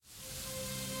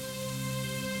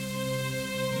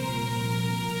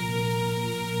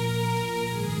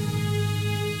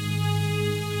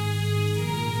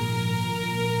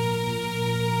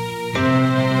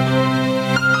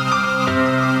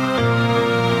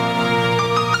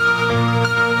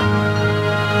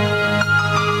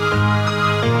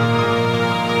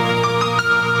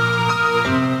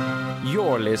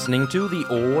listening to the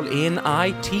All in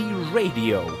IT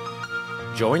Radio.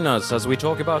 Join us as we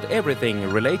talk about everything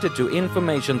related to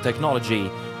information technology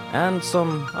and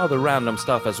some other random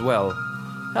stuff as well.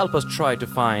 Help us try to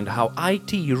find how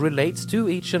IT relates to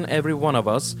each and every one of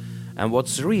us and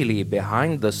what's really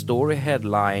behind the story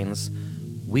headlines.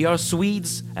 We are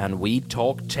Swedes and we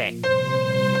talk tech.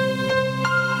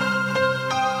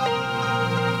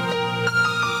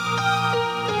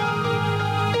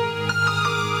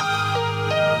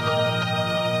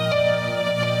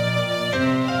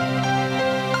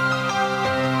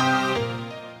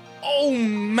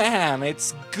 Man,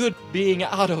 it's good being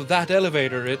out of that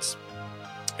elevator. It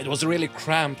was really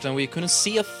cramped and we couldn't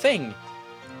see a thing.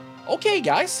 Okay,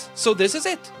 guys, so this is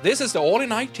it. This is the All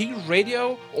in IT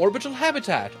Radio Orbital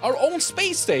Habitat, our own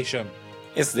space station.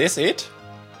 Is this it?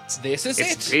 This is it.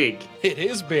 It's big. It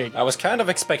is big. I was kind of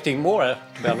expecting more,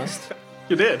 to be honest.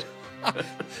 You did.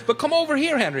 But come over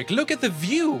here, Henrik. Look at the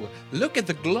view. Look at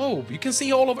the globe. You can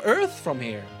see all of Earth from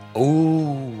here.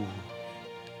 Ooh.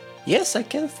 Yes, I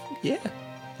can. Yeah.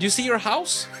 Do you see your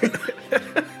house?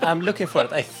 I'm looking for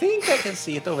it. I think I can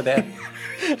see it over there.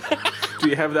 Do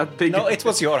you have that big... No, it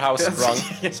was your house,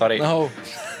 wrong. Sorry. No.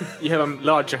 You have a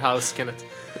larger house, Kenneth.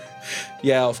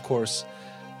 Yeah, of course.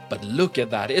 But look at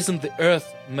that. Isn't the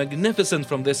Earth magnificent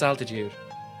from this altitude?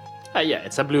 Yeah,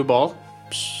 it's a blue ball.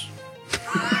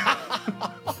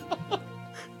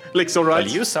 Looks alright.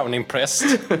 Well, you sound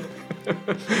impressed.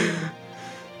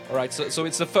 All right, so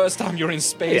it's the first time you're in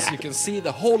space. Yeah. You can see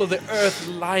the whole of the Earth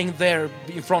lying there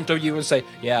in front of you and say,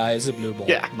 yeah, it's a blue ball.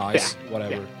 Yeah, Nice, yeah,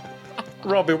 whatever. yeah.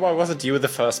 Robbie, why wasn't you the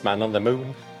first man on the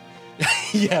moon?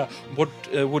 Yeah, what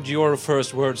would your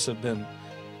first words have been?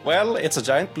 Well, it's a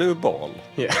giant blue ball.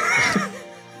 Yeah.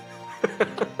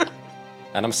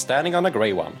 And I'm standing on a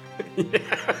grey one.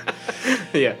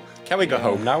 Yeah. Can we go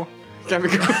home now? Can we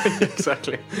go?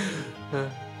 Exactly.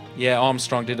 Yeah,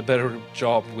 Armstrong did a better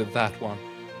job with that one.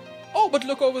 Oh, but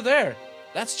look over there.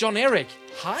 That's John Eric.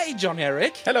 Hi, John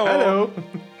Eric. Hello. Hello.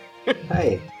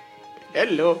 Hi.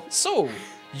 Hello. So,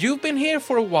 you've been here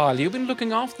for a while. You've been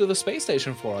looking after the space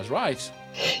station for us, right?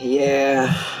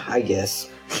 Yeah, I guess.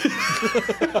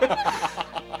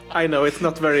 I know, it's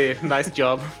not very nice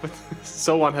job, but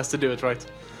someone has to do it, right?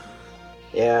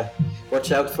 Yeah,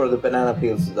 watch out for the banana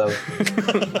peels though.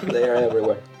 They are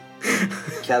everywhere.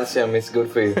 Calcium is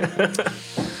good for you.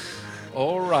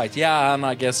 All right, yeah, and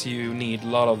I guess you need a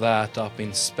lot of that up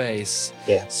in space.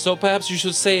 Yeah. So perhaps you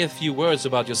should say a few words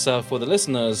about yourself for the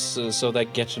listeners so they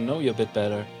get to know you a bit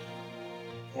better.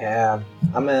 Yeah,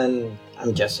 I'm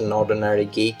just an ordinary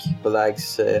geek who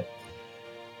likes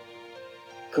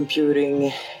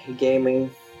computing,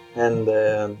 gaming,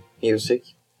 and music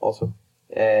also.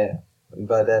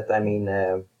 By that I mean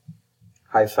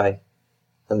hi-fi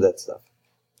and that stuff.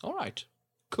 All right,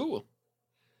 cool.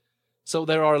 So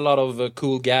there are a lot of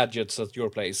cool gadgets at your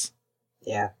place.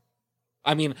 Yeah.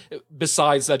 I mean,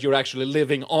 besides that you're actually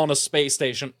living on a space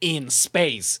station in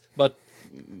space, but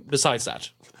besides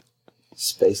that.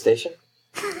 Space station?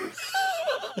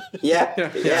 Yeah.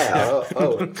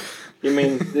 Oh, you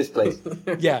mean this place?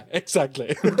 Yeah,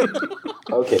 exactly.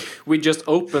 Okay. We just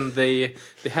opened the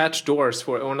hatch doors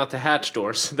for, or not the hatch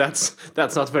doors. That's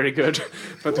not very good.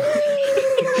 But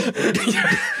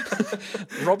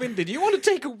Robin, did you want to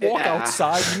take a walk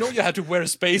outside? You know you have to wear a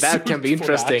spacesuit. that can be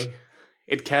interesting. That.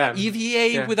 It can.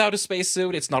 EVA without a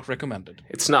spacesuit, it's not recommended.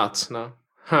 It's not, no.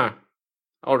 Huh.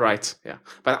 All right, yeah.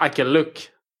 But I can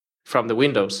look from the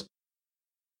windows.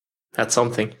 That's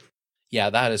something. Yeah,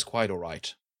 that is quite all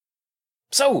right.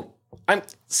 So, I'm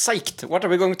psyched. What are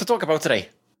we going to talk about today?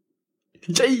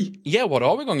 Yay! Yeah, what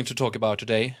are we going to talk about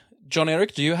today? John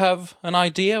Eric, do you have an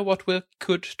idea what we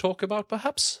could talk about,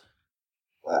 perhaps?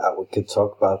 We could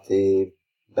talk about the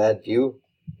bad view.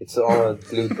 It's all a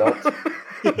blue dot,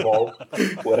 ball,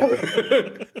 whatever.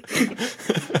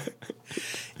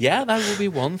 Yeah, that would be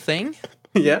one thing.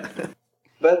 Yeah.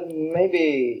 But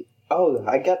maybe... Oh,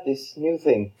 I got this new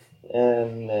thing.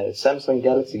 Samsung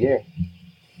Galaxy Gear.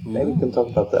 Maybe we can talk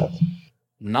about that.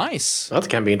 Nice. That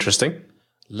can be interesting.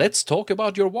 Let's talk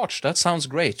about your watch. That sounds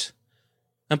great.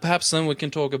 And perhaps then we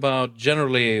can talk about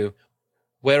generally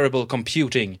wearable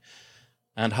computing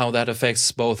and how that affects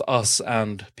both us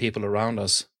and people around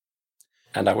us.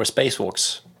 And our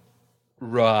spacewalks.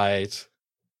 Right.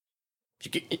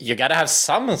 You gotta have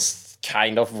some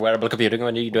kind of wearable computing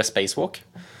when you do a spacewalk.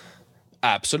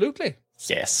 Absolutely.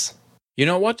 Yes. You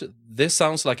know what? This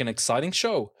sounds like an exciting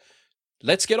show.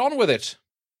 Let's get on with it.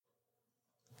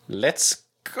 Let's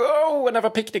go and have a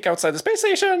picnic outside the space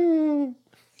station.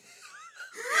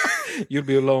 You'll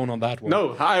be alone on that one.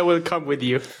 No, I will come with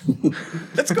you.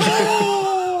 Let's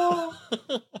go.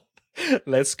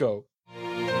 Let's go.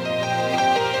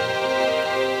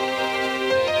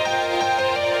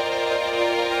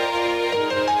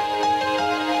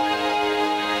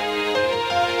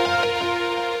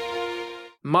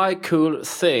 My cool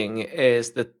thing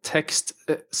is the Text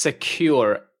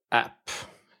Secure app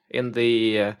in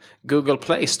the Google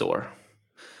Play Store.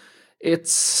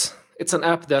 It's an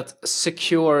app that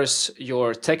secures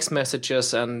your text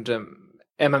messages and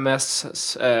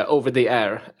MMS over the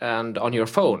air and on your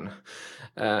phone.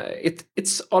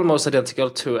 It's almost identical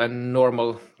to a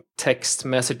normal text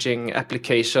messaging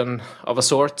application of a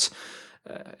sort.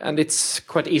 And it's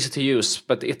quite easy to use,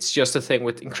 but it's just a thing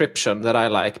with encryption that I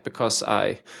like because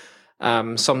I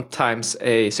am sometimes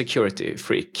a security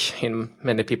freak in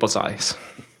many people's eyes.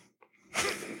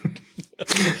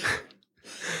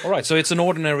 All right, so it's an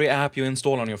ordinary app you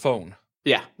install on your phone.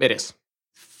 Yeah, it is.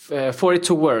 For it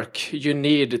to work, you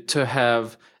need to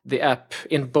have the app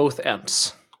in both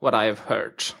ends, what I have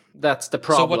heard. That's the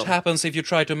problem. So what happens if you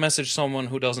try to message someone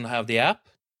who doesn't have the app?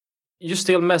 You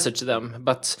still message them,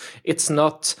 but it's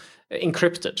not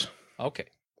encrypted. Okay.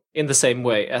 In the same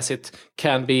way as it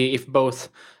can be if both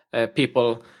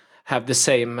people have the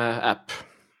same app.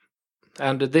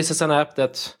 And this is an app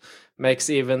that makes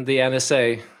even the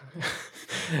NSA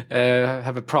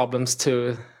have problems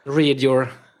to read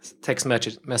your text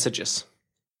messages.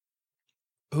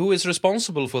 Who is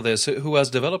responsible for this? Who has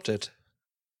developed it?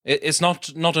 It's not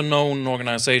a known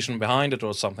organization behind it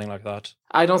or something like that.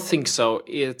 I don't think so.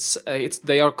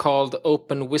 They are called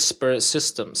Open Whisper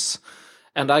Systems,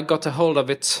 and I got a hold of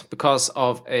it because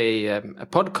of a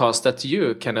podcast that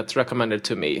you, Kenneth, recommended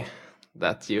to me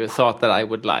that you thought that I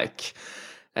would like,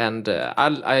 and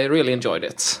I really enjoyed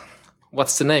it.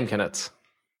 What's the name, Kenneth?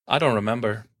 I don't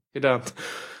remember. You don't.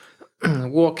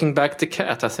 Walking Back the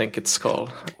Cat, I think it's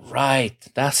called. Right,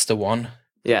 that's the one.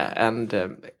 Yeah,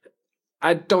 and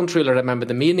I don't really remember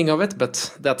the meaning of it,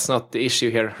 but that's not the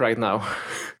issue here right now.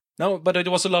 No, but it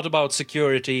was a lot about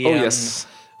security. Oh, yes.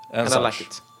 And such. I like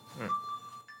it.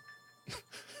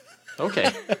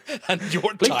 Okay. And your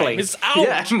Blink, time blink. is out.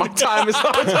 Yeah, my time is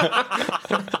out.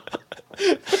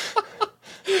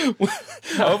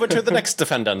 Over to the next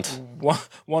defendant.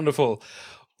 Wonderful.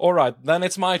 All right, then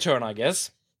it's my turn, I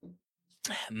guess.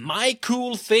 My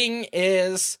cool thing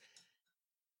is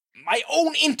my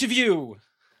own interview.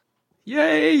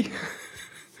 Yay!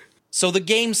 So the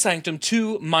game Sanctum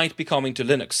 2 might be coming to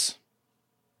Linux.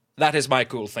 That is my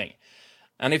cool thing.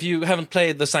 And if you haven't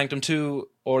played the Sanctum 2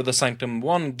 or the Sanctum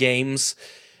 1 games,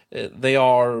 they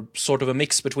are sort of a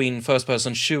mix between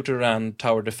first-person shooter and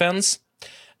tower defense.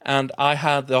 And I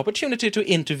had the opportunity to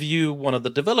interview one of the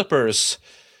developers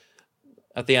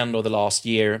at the end of the last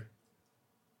year.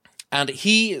 And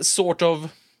he sort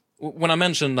of, when I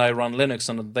mentioned I run Linux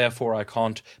and therefore I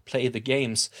can't play the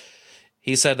games,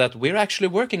 he said that we're actually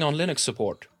working on Linux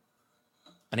support.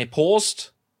 And he paused,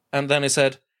 and then he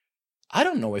said, I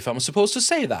don't know if I'm supposed to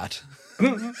say that.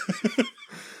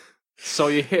 So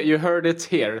you heard it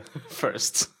here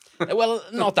first. Well,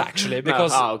 not actually,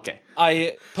 because okay.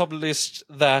 I published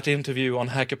that interview on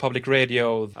Hacker Public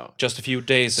Radio just a few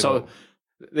days ago. So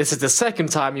this is the second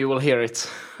time you will hear it.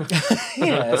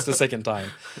 Yeah, it's the second time.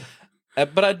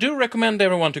 But I do recommend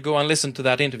everyone to go and listen to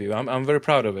that interview. I'm very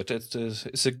proud of it.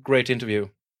 It's a great interview,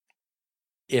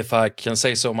 if I can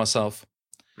say so myself.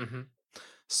 Mm-hmm.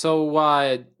 So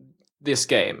why this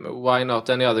game? Why not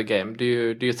any other game?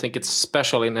 Do you think it's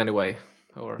special in any way?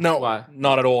 Or No, why?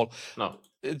 not at all. No.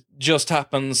 It just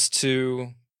happens to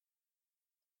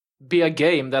be a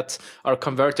game that are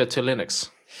converted to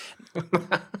Linux.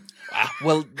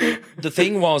 Well, the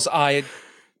thing was,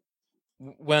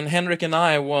 when Henrik and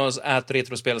I was at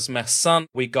Retrospelsmässan,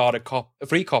 we got a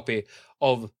free copy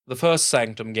of the first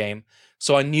Sanctum game,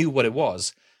 so I knew what it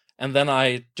was. And then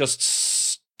I just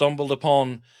stumbled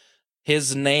upon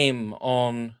his name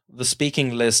on the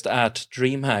speaking list at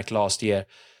DreamHack last year,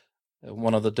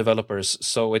 one of the developers.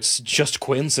 So it's just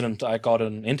coincident I got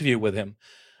an interview with him.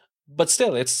 But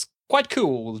still, it's quite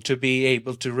cool to be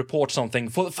able to report something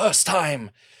for the first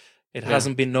time. It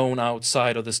hasn't been known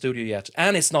outside of the studio yet.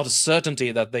 And it's not a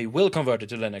certainty that they will convert it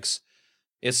to Linux.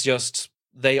 It's just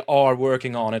they are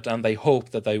working on it and they hope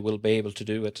that they will be able to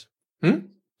do it.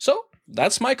 So,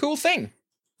 that's my cool thing.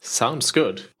 Sounds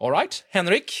good. All right,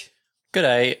 Henrik. Good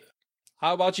day.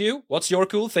 How about you? What's your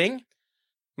cool thing?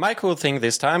 My cool thing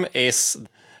this time is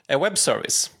a web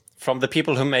service from the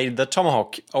people who made the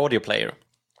Tomahawk audio player.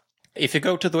 If you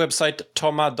go to the website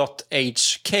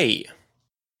toma.hk,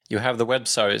 you have the web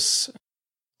service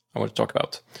I want to talk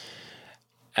about.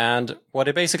 And what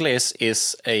it basically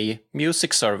is a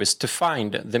music service to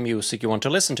find the music you want to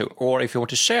listen to, or if you want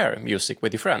to share music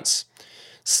with your friends.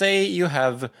 Say you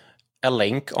have a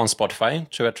link on Spotify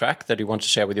to a track that you want to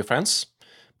share with your friends,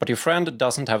 but your friend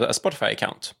doesn't have a Spotify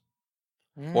account.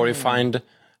 Or you find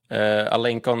a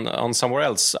link on somewhere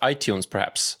else, iTunes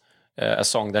perhaps, a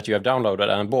song that you have downloaded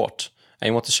and bought. And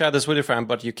you want to share this with your friend,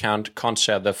 but you can't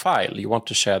share the file. You want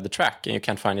to share the track, and you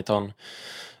can't find it on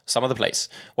some other place.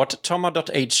 What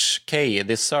Toma.hk,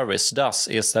 this service, does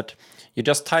is that you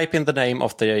just type in the name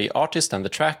of the artist and the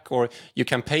track, or you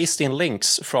can paste in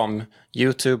links from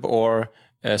YouTube or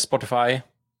Spotify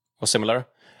or similar,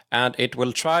 and it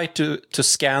will try to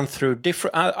scan through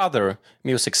different other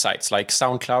music sites like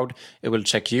SoundCloud. It will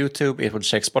check YouTube, it will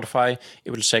check Spotify,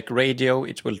 it will check radio,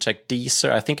 it will check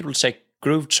Deezer. I think it will check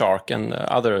Grooveshark and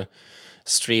other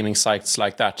streaming sites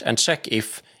like that, and check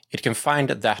if it can find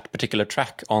that particular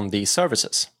track on these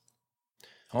services.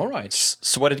 All right.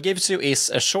 So what it gives you is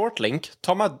a short link,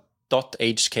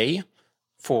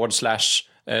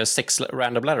 toma.hk/6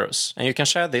 random letters. And you can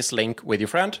share this link with your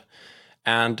friend,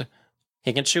 and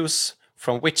he can choose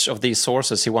from which of these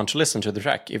sources he wants to listen to the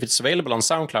track. If it's available on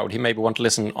SoundCloud, he maybe want to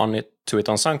listen to it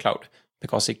on SoundCloud,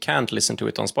 because he can't listen to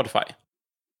it on Spotify.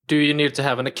 Do you need to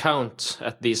have an account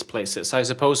at these places? I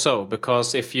suppose so,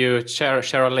 because if you share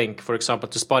a link, for example,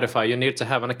 to Spotify, you need to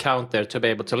have an account there to be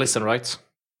able to listen, right?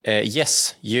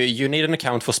 Yes, you need an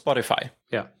account for Spotify.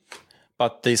 Yeah.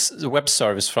 But this web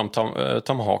service from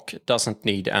Tomahawk doesn't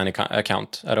need any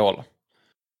account at all.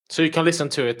 So you can listen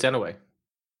to it anyway?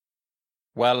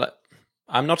 Well,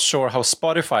 I'm not sure how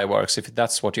Spotify works, if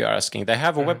that's what you're asking. They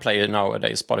have a web player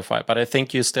nowadays, Spotify, but I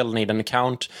think you still need an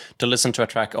account to listen to a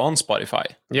track on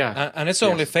Spotify. Yeah. And it's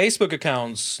only Facebook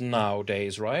accounts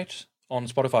nowadays, right? On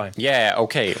Spotify. Yeah,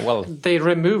 okay, well... They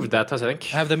removed that, I think.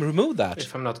 Have them removed that?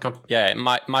 If I'm not... Yeah, it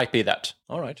might be that.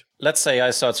 All right. Let's say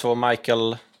I search for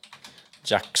Michael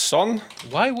Jackson.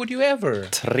 Why would you ever?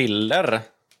 Thriller.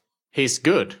 He's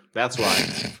good, that's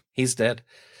why. He's dead.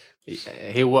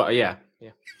 He was, yeah.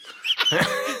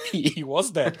 He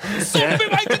was dead. Zombie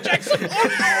Michael Jackson!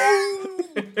 Oh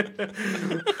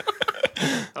no!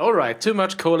 All right, too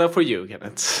much cola for you,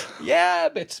 Kenneth. Yeah, a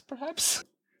bit, perhaps.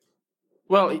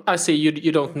 Well, I see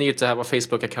you don't need to have a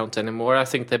Facebook account anymore. I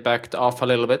think they backed off a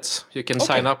little bit. You can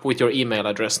sign up with your email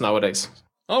address nowadays.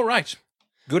 All right.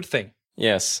 Good thing.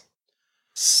 Yes.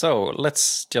 So,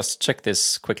 let's just check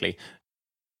this quickly.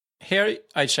 Here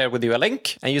I share with you a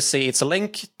link, and you see it's a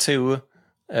link to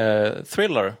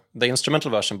Thriller, the instrumental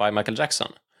version by Michael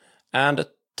Jackson. And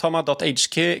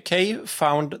Toma.hk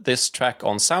found this track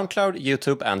on SoundCloud,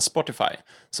 YouTube, and Spotify.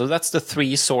 So that's the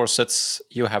 3 sources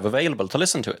you have available to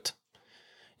listen to it.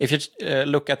 If you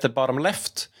look at the bottom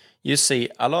left, you see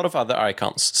a lot of other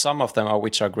icons, some of them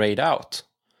which are grayed out.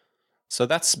 So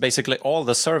that's basically all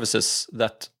the services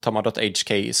that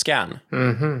Toma.hk scan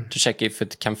to check if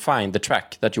it can find the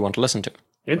track that you want to listen to.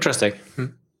 Interesting.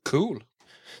 Cool.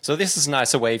 So this is a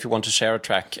nicer way if you want to share a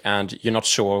track and you're not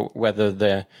sure whether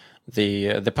the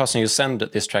person you send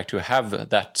this track to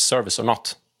have that service or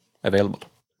not available.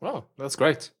 Wow, that's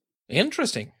great.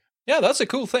 Interesting. Yeah, that's a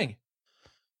cool thing.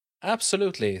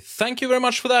 Absolutely. Thank you very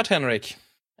much for that, Henrik.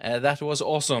 That was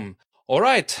awesome. All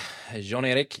right,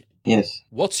 Jon-Erik. Yes.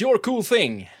 What's your cool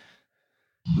thing?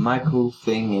 My cool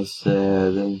thing is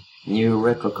the new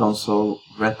retro console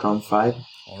Retron 5.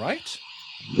 All right.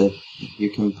 That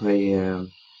you can play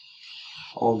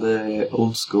all the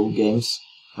old school games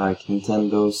like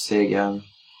Nintendo, Sega,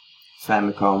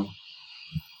 Famicom,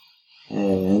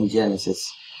 and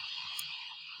Genesis.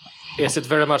 Is it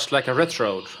very much like a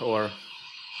retro, or?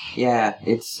 Yeah,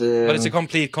 it's. But it's a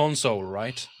complete console,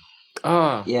 right?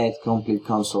 Ah. Yeah, it's complete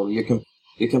console. You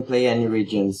can play any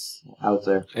regions out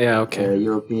there. Yeah. Okay.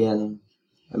 European,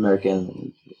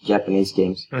 American, Japanese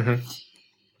games. Mm-hmm.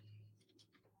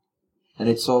 And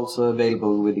it's also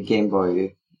available with the Game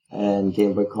Boy and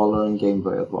Game Boy Color and Game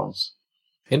Boy Advance.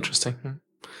 Interesting.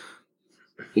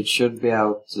 It should be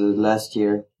out last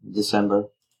year, December,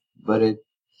 but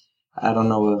I don't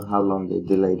know how long they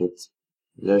delayed it.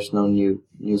 There's no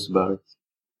news about it.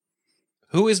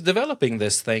 Who is developing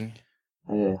this thing?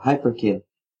 Hyperkin.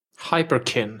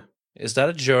 Hyperkin. Is that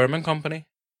a German company?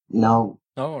 No.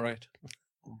 Oh, all right.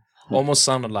 Almost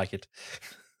sounded like it.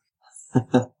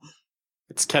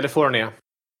 It's California.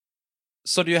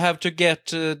 So do you have to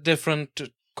get different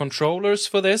controllers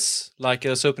for this? Like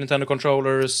a Super Nintendo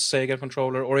controller, Sega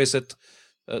controller? Or is it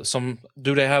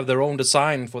do they have their own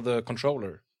design for the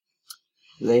controller?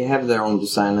 They have their own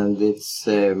design, and it's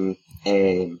a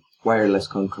wireless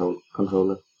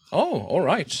controller. Oh, all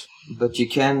right. But you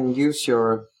can use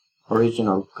your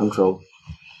original control.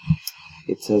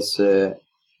 It has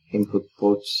input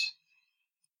ports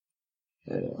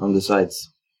on the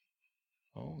sides.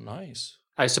 Oh, nice.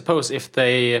 I suppose if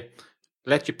they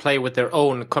let you play with their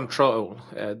own control,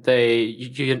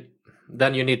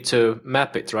 then you need to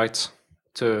map it, right,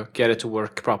 to get it to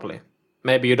work properly.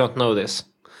 Maybe you don't know this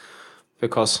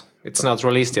because it's not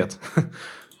released yet.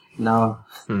 No,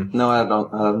 no, I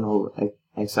don't know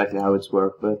exactly how it's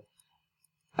worked, but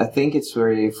I think it's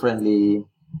very friendly,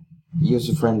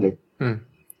 user friendly.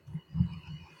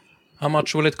 How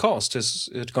much will it cost? Is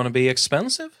it going to be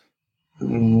expensive?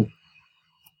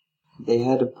 They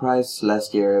had a price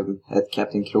last year at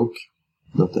Captain Krok.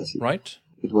 Right.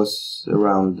 It was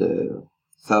around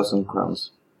 1,000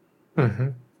 crowns.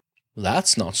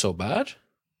 That's not so bad.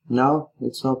 No,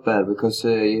 it's not bad because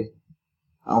a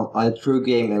true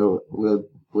gamer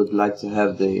would like to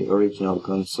have the original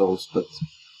consoles, but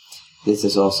this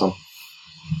is awesome.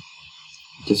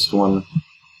 Just one.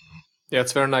 Yeah,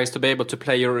 it's very nice to be able to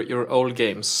play your old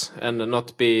games and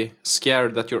not be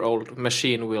scared that your old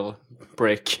machine will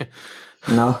break.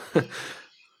 No.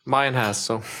 Mine has,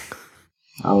 so.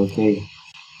 Okay.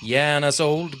 Yeah, and as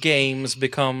old games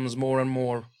becomes more and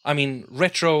more... I mean,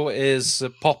 retro is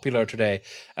popular today,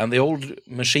 and the old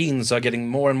machines are getting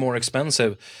more and more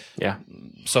expensive. Yeah.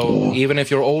 So even if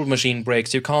your old machine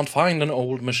breaks, you can't find an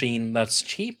old machine that's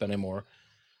cheap anymore.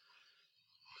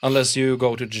 Unless you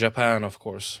go to Japan, of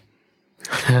course.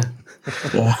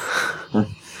 Yeah.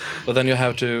 But then you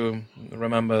have to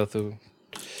remember to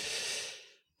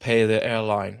pay the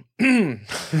airline.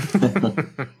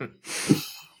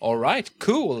 All right,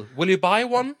 cool. Will you buy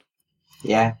one?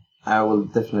 Yeah, I will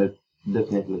definitely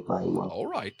buy one. All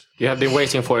right. You have been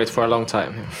waiting for it for a long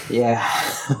time. Yeah.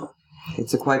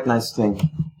 It's a quite nice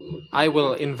thing. I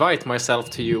will invite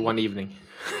myself to you one evening.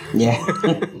 Yeah.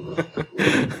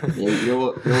 Yeah,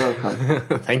 you're welcome.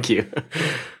 Thank you.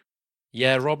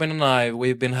 Yeah, Robin and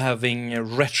we've been having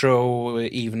retro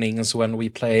evenings when we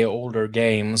play older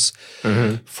games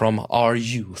from our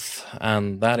youth.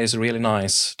 And that is really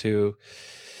nice to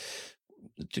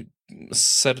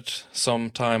set some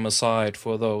time aside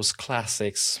for those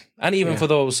classics. And even for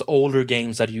those older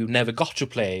games that you never got to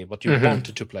play, but you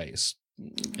wanted to play.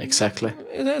 Exactly.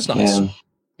 That's nice.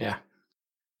 Yeah.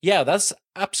 Yeah, that's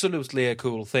absolutely a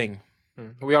cool thing.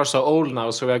 We are so old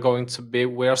now, so we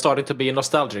are starting to be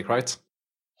nostalgic, right?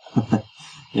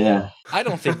 Yeah. I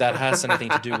don't think that has anything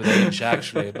to do with age,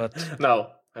 actually, but...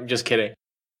 No, I'm just kidding.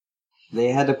 They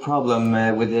had a problem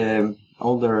with the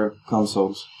older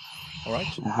consoles. All right.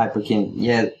 Hyperkin.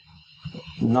 Yeah,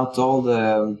 not all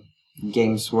the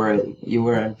games you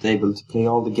weren't able to play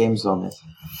all the games on it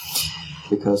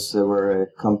because there were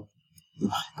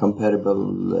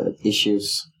compatible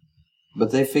issues. But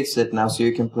they fixed it now, so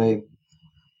you can play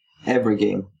every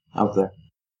game out there.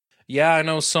 Yeah, I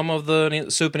know some of the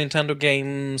Super Nintendo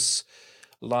games,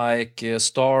 like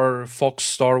Star Fox,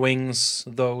 Star Wings,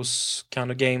 those kind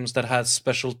of games that had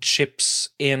special chips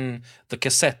in the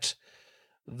cassette.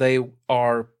 They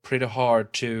are pretty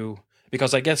hard to...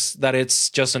 Because I guess that it's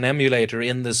just an emulator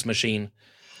in this machine.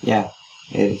 Yeah,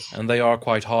 it is. And they are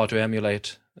quite hard to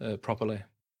emulate properly.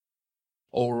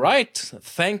 All right,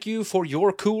 thank you for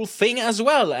your cool thing as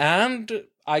well. And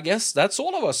I guess that's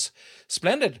all of us.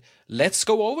 Splendid. Let's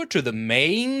go over to the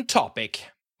main topic.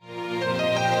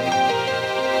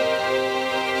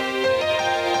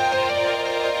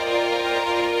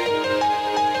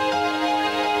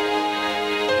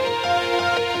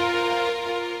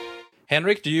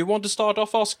 Henrik, do you want to start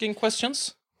off asking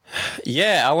questions?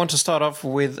 Yeah, I want to start off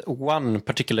with one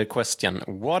particular question.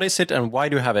 What is it and why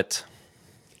do you have it?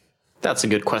 That's a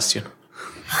good question.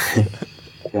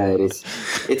 Yeah, it is.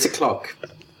 It's a clock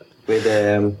with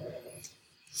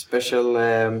special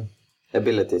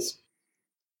abilities.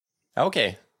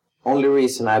 Okay. Only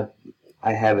reason I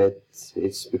have it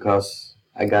is because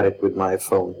I got it with my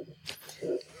phone,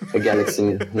 a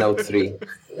Galaxy Note 3.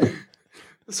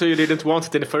 So you didn't want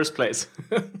it in the first place?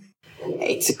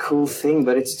 It's a cool thing,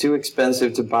 but it's too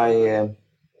expensive to buy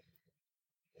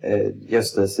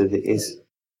just as it is.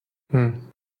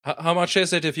 How much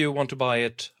is it if you want to buy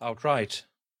it outright?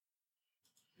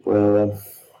 Well,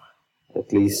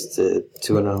 at least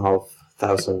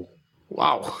 2,500.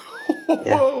 Wow.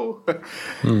 Yeah.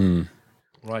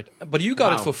 Right. But you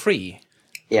got it for free.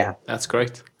 Yeah. That's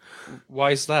great.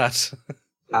 Why is that?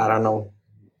 I don't know.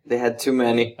 They had too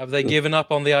many. Have they given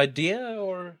up on the idea,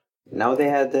 or...? Now they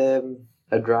had a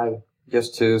drive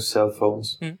just to sell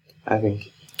phones, I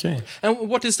think. Okay. And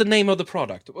what is the name of the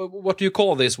product? What do you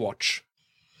call this watch?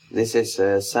 This is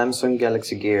Samsung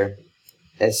Galaxy Gear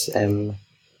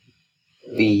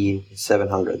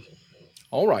SMV700.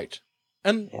 All right.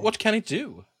 And what can it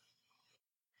do?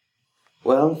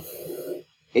 Well,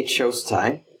 it shows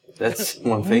time. That's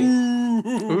one thing.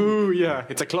 Ooh, yeah,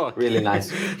 it's a clock. Really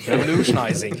nice.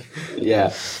 Revolutionizing.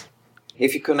 Yeah.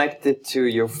 If you connect it to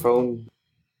your phone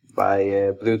by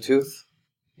Bluetooth,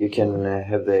 you can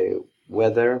have the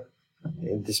weather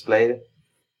displayed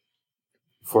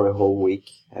for a whole week,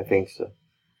 I think so.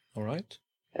 All right.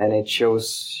 And it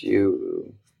shows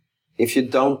you, if you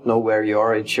don't know where you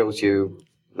are, it shows you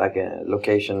like a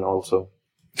location also.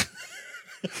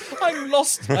 I'm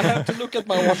lost. I have to look at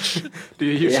my watch. Do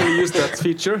you usually use that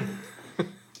feature?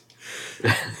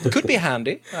 Could be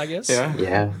handy, I guess. Yeah.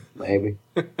 Yeah, maybe.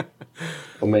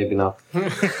 Or maybe not.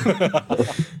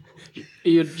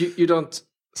 You don't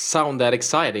sound that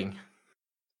exciting.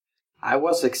 I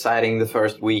was exciting the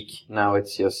first week. Now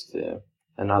it's just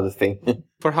another thing.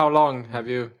 For how long have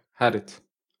you had it?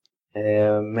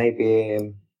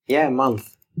 Maybe, a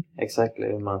month. Exactly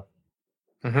a month.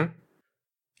 Mm-hmm.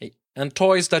 And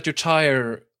toys that you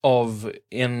tire of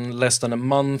in less than a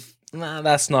month, nah,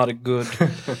 that's not a good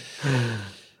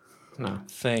No.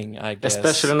 thing, I guess.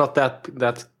 Especially not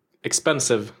that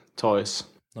expensive toys.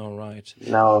 All right.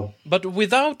 No, But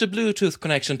without the Bluetooth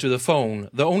connection to the phone,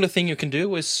 the only thing you can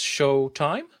do is show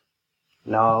time?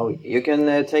 no, you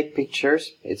can take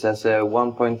pictures. It has a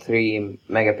 1.3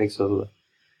 megapixel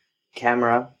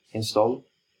camera installed.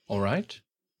 All right.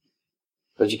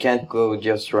 But you can't go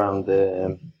just around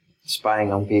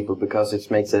spying on people because it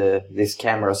makes this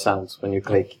camera sounds when you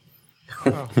click.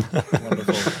 Oh.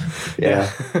 Wonderful. Yeah.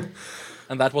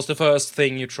 And that was the first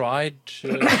thing you tried?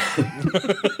 Yeah,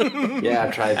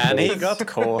 I tried. And but he got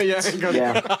caught.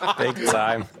 Yeah, Big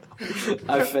time.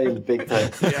 I failed big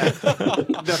time. Yeah.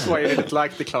 That's why you didn't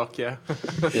like the clock, yeah.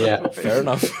 Yeah. Fair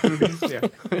enough. Yeah.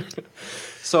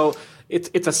 So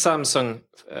it's a Samsung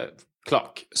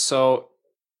clock. So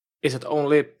is it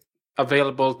only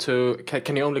available to...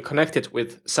 Can you only connect it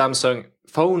with Samsung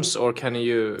phones, or can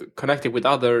you connect it with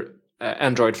other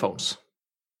Android phones?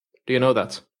 Do you know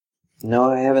that?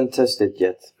 No, I haven't tested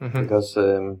yet Mhm. because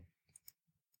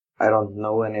I don't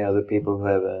know any other people who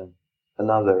have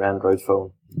another Android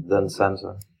phone than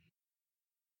Samsung.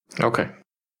 Okay.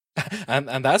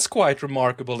 And that's quite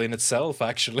remarkable in itself,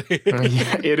 actually.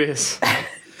 Yeah, it is.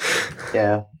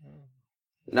 Yeah.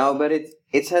 No, but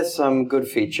it has some good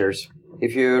features.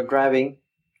 If you're driving,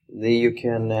 you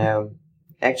can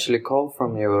actually call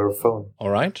from your phone. All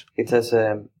right. It has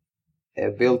a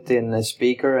built-in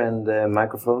speaker and a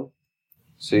microphone,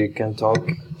 so you can talk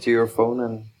to your phone,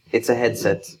 and it's a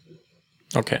headset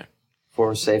Okay.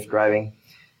 for safe driving.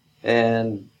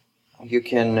 And you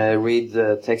can read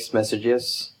the text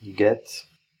messages you get.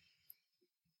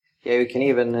 Yeah, you can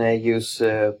even use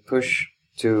push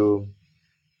to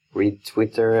read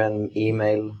Twitter and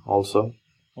email also.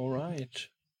 All right.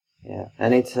 Yeah,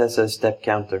 and it has a step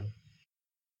counter.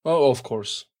 Oh, of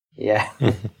course. Yeah.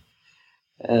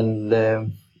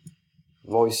 And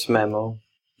voice memo,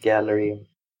 gallery.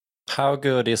 How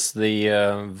good is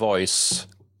the voice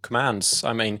commands?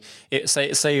 I mean,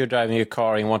 say you're driving a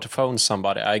car and you want to phone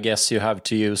somebody. I guess you have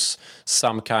to use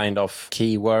some kind of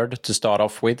keyword to start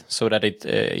off with, so that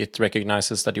it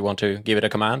recognizes that you want to give it a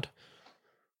command.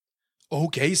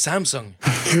 Okay, Samsung.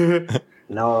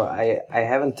 No, I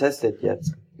haven't tested yet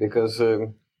because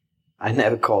I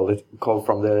never call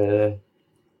from the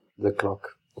clock.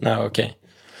 No, okay.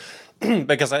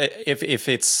 Because if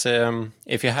it's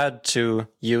if you had to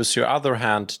use your other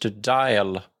hand to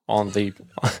dial on the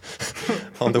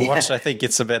on the watch, I think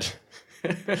it's a bit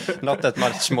not that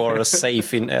much more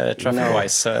safe in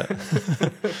traffic-wise.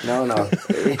 No,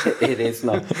 it is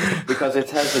not, because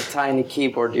it has a tiny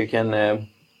keyboard. You can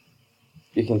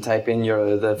type in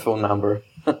the phone number.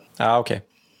 Okay.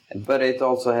 But it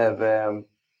also have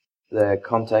the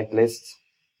contact list.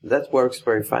 That works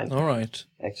very fine, All right.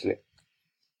 actually.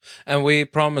 And we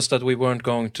promised that we weren't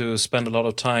going to spend a lot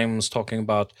of time talking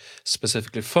about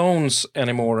specifically phones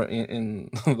anymore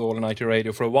in the All in IT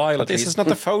Radio for a while. But this is not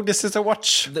a phone, this is a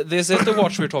watch. This is the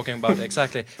watch we're talking about,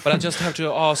 exactly. But I just have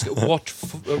to ask, what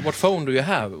phone do you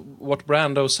have? What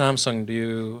brand of Samsung do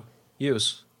you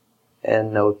use?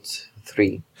 And Note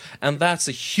 3. And that's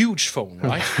a huge phone,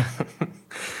 right?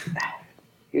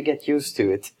 You get used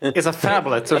to it. It's a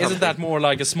phablet. Isn't that more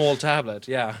like a small tablet?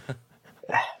 Yeah.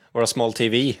 Or a small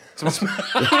TV.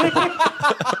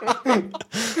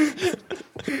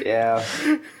 Yeah.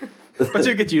 But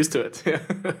you get used to it.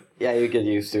 Yeah, you get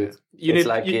used to it. You It's need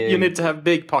like, you need to have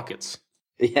big pockets.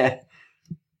 Yeah.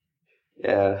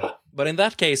 Yeah. But in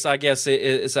that case, I guess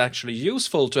it's actually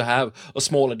useful to have a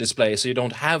smaller display, so you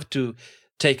don't have to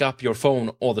take up your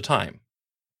phone all the time.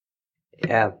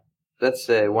 Yeah. That's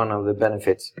one of the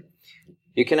benefits.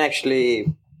 You can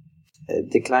actually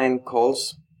decline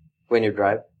calls when you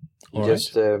drive. You All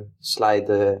just slide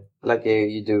like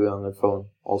you do on the phone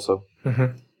also.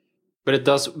 Mm-hmm. But it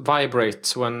does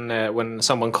vibrate when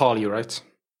someone call you, right?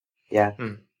 Yeah.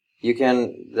 You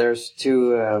can. There's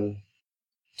two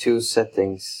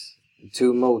settings,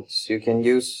 2 modes. You can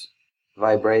use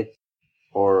vibrate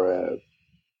or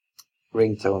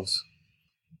ringtones.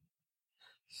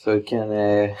 So it can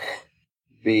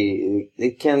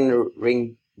it can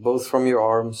ring both from your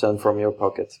arms and from your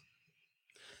pocket.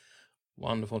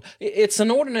 Wonderful. It's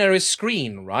an ordinary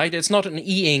screen, right? It's not an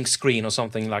e-ink screen or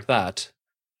something like that.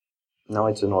 No,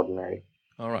 it's an ordinary.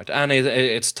 All right, and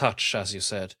it's touch, as you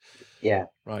said. Yeah.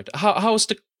 Right. How's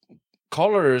the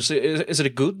colors? Is it a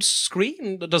good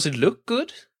screen? Does it look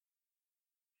good?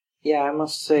 Yeah, I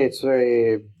must say it's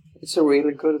a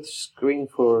really good screen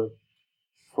for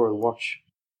a watch.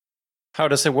 How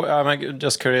does it work? I'm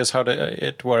just curious how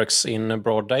it works in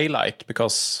broad daylight,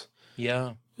 because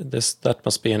Yeah. that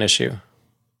must be an issue.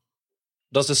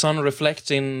 Does the sun reflect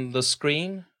in the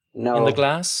screen? No. In the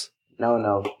glass? No,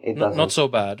 it doesn't. Not so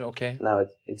bad, okay. No,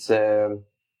 it's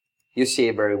you see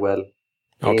it very well.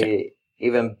 Okay.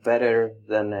 Even better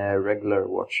than a regular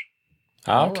watch.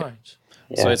 Ah, okay. All right.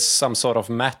 Yeah. So it's some sort of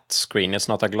matte screen. It's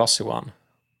not a glossy one.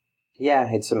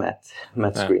 Yeah, it's a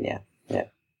matte screen. Yeah.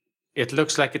 It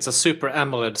looks like it's a super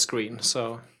AMOLED screen,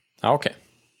 so Ah, okay.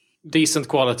 decent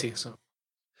quality. So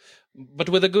But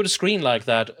with a good screen like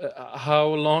that, how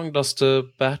long does the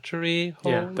battery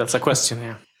hold? yeah, that's a question.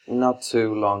 Yeah. Not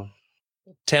too long.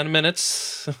 10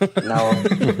 minutes? No.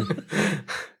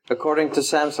 According to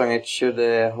Samsung, it should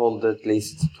hold at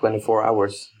least 24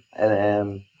 hours.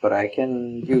 But I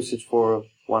can use it for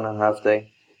 1.5 days,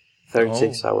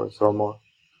 36 hours or more.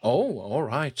 Oh, all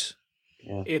right.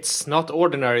 Yeah. It's not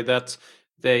ordinary that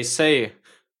they say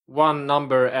one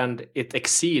number and it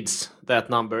exceeds that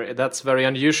number. That's very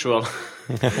unusual.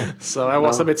 So I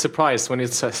was a bit surprised when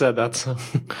it said that.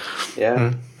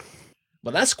 Yeah.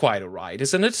 Well, that's quite all right,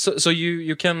 isn't it? So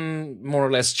you can more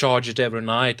or less charge it every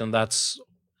night, and that's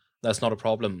not a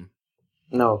problem.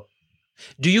 No.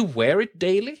 Do you wear it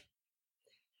daily?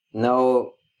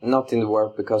 No, not in the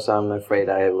work because I'm afraid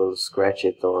I will scratch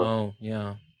it or Oh,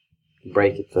 yeah.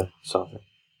 break it or something.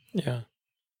 Yeah.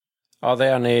 Are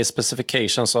there any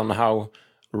specifications on how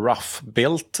rough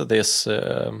built this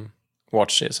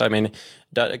watch is? I mean,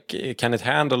 can it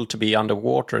handle to be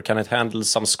underwater? Can it handle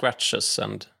some scratches?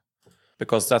 And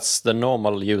because that's the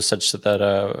normal usage that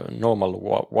a normal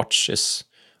watch is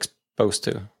exposed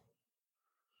to.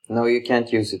 No, you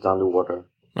can't use it underwater.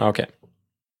 Okay.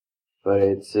 But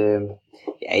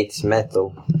it's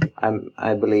metal.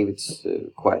 I believe it's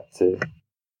quite.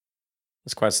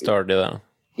 It's quite sturdy then.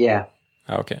 Yeah.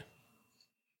 Okay.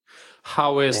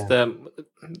 How is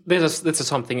this is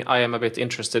something I am a bit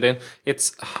interested in.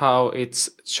 It's how it's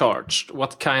charged.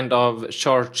 What kind of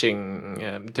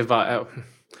charging device?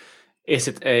 Is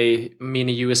it a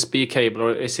mini USB cable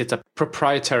or is it a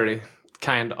proprietary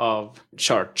kind of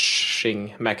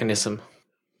charging mechanism?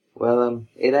 Well,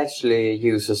 it actually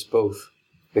uses both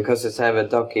because it have a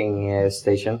docking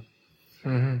station,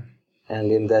 and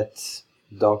in that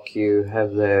dock you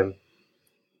have the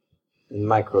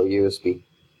micro USB.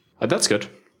 Oh, that's good.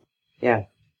 Yeah.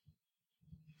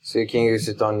 So you can use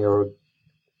it on your.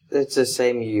 It's the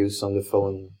same you use on the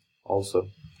phone also.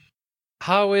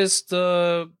 How is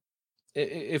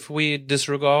if we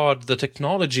disregard the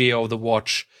technology of the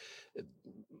watch,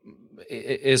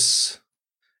 it's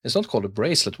not called a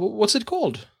bracelet. What's it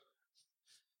called?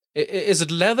 Is it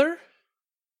leather?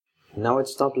 No,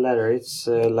 it's not leather. It's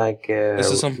like.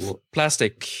 Is it some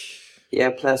plastic? Yeah,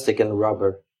 plastic and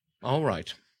rubber. All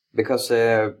right. Because,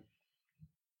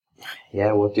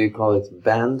 what do you call it?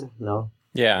 Band? No?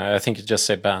 Yeah, I think you just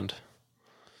say band.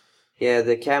 Yeah,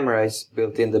 the camera is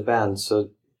built in the band, so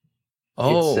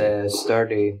it's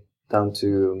sturdy down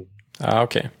to...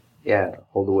 Okay. Yeah,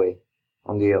 all the way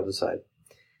on the other side.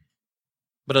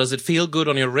 But does it feel good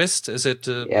on your wrist? Is it...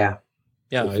 Yeah.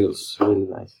 Yeah. It feels really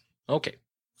nice. Okay,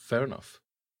 fair enough.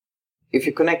 If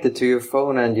you connect it to your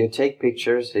phone and you take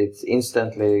pictures, it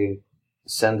instantly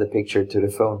send the picture to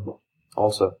the phone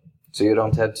also. So you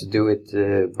don't have to do it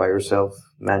by yourself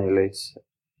manually. It's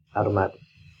automatic.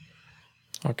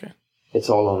 Okay. It's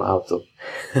all on auto.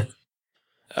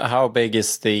 How big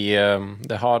is the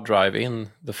hard drive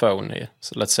in the phone?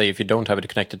 So let's say if you don't have it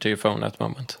connected to your phone at the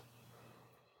moment.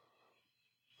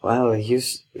 Well,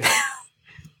 there's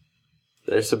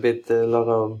a lot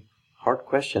of hard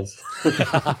questions.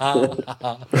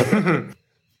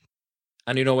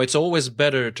 And it's always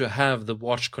better to have the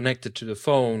watch connected to the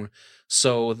phone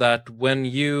so that when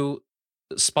you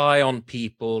spy on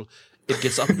people, it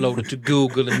gets uploaded to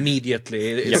Google immediately.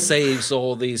 It saves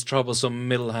all these troublesome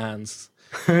middle hands.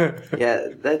 Yeah,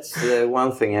 that's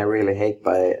one thing I really hate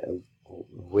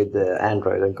with the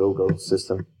Android and Google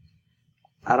system.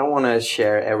 I don't want to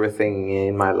share everything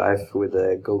in my life with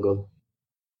Google.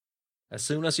 As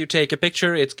soon as you take a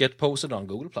picture, it gets posted on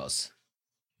Google+.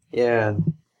 Yeah.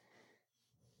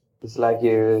 It's like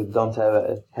you don't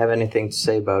have anything to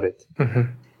say about it.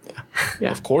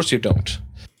 Yeah. Of course you don't.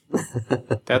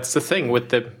 That's the thing with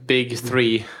the big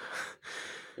three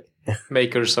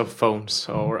makers of phones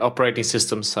or operating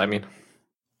systems, I mean.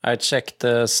 I checked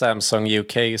Samsung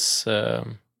UK's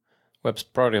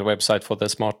product website for the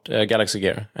smart Galaxy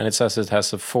Gear, and it says it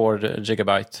has a 4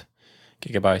 gigabyte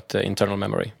internal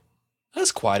memory.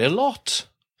 That's quite a lot.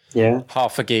 Yeah.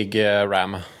 Half a gig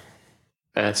RAM.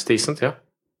 It's decent, yeah.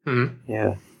 Mm-hmm.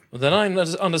 Yeah. Then I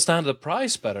understand the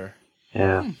price better.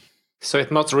 Yeah. So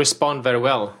it must respond very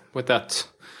well with that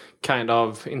kind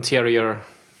of interior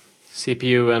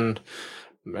CPU and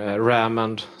RAM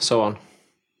and so on.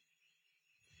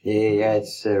 Yeah,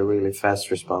 it's really fast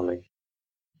responding.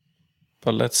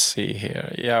 But let's see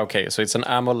here. Yeah, okay, so it's an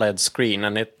AMOLED screen,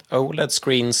 and OLED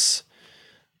screens,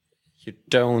 you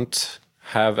don't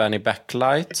have any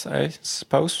backlight, I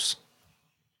suppose.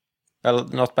 Well,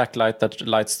 not backlight that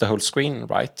lights the whole screen,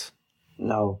 right?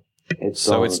 No. It's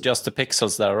just the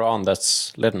pixels that are on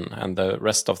that's lit, and the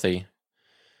rest of the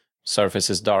surface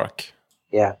is dark.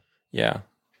 Yeah. Yeah.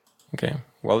 Okay.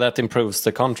 Well, that improves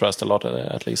the contrast a lot,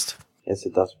 at least. Yes,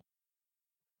 it does.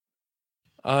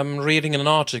 I'm reading an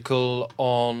article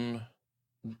on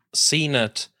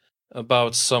CNET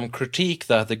about some critique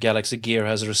that the Galaxy Gear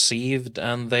has received,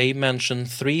 and they mention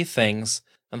 3 things,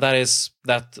 and that is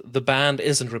that the band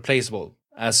isn't replaceable.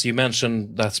 As you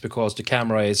mentioned, that's because the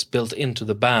camera is built into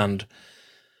the band,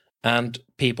 and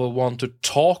people want to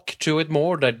talk to it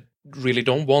more. They really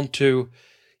don't want to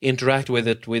interact with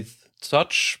it with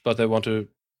touch, but they want to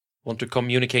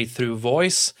communicate through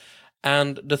voice.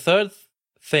 And the third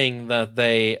thing that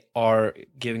they are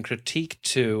giving critique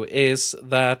to is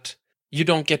that you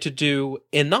don't get to do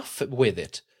enough with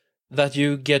it, that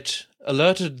you get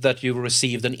alerted that you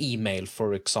received an email,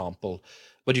 for example,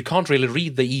 but you can't really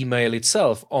read the email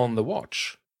itself on the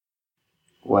watch.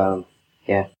 Well,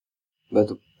 yeah.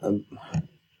 But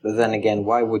then again,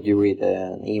 why would you read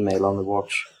an email on the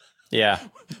watch? Yeah.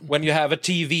 When you have a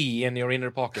TV in your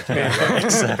inner pocket.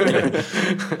 Exactly.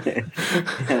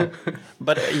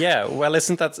 But yeah, well,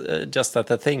 isn't that just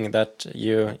the thing that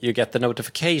you get the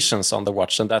notifications on the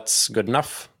watch, and that's good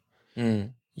enough?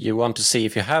 Mm. You want to see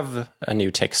if you have a new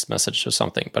text message or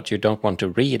something, but you don't want to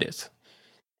read it.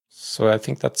 So I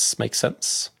think that makes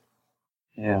sense.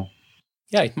 Yeah.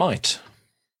 Yeah, it might.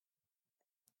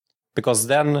 Because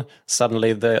then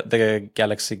suddenly the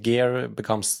Galaxy Gear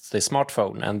becomes the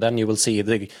smartphone, and then you will see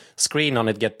the screen on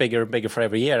it get bigger and bigger for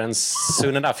every year, and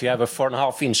soon enough you have a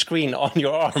 4.5-inch screen on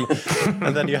your arm,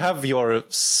 and then you have your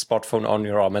smartphone on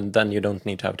your arm, and then you don't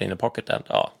need to have it in a pocket. And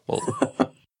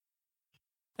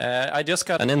I just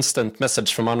got an instant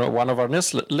message from one of our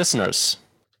listeners.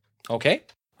 Okay.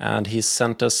 And he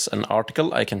sent us an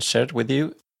article. I can share it with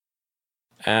you.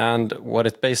 And what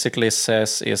it basically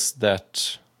says is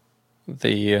that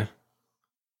this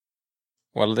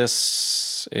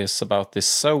is about the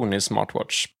Sony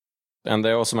smartwatch. And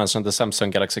they also mentioned the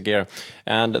Samsung Galaxy Gear.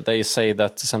 And they say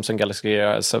that the Samsung Galaxy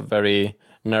Gear has a very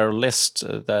narrow list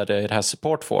that it has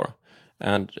support for.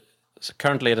 And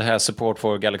currently it has support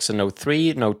for Galaxy Note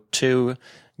 3, Note 2,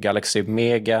 Galaxy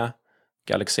Mega,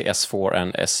 Galaxy S4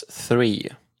 and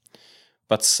S3.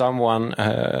 But someone,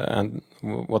 and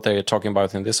what they're talking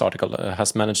about in this article,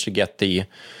 has managed to get the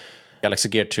Galaxy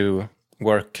Gear to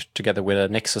work together with a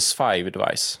Nexus 5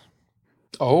 device.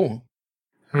 Oh.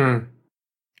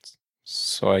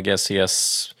 So I guess he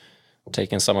has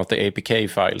taken some of the APK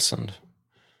files and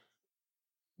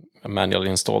manually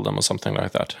installed them or something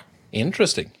like that.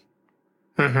 Interesting.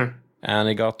 Mm-hmm. And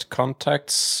he got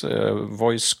contacts,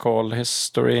 voice call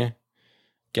history,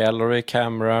 gallery,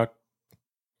 camera,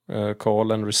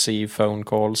 call and receive phone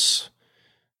calls,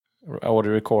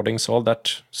 audio recordings. All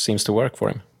that seems to work for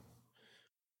him.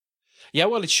 Yeah,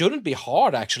 well, it shouldn't be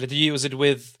hard, actually, to use it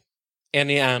with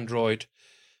any Android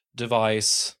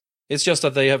device. It's just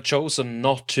that they have chosen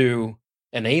not to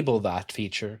enable that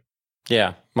feature.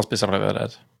 Yeah, must be something like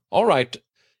that. All right.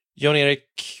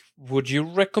 Jan-Erik, would you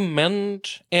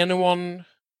recommend anyone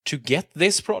to get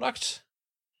this product?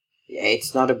 Yeah,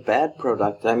 it's not a bad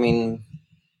product. I mean,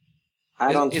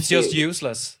 It's just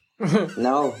useless.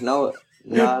 No,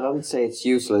 I don't say it's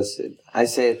useless. I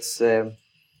say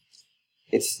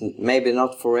it's maybe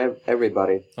not for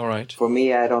everybody. All right. For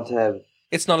me, I don't have...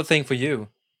 It's not a thing for you.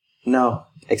 No,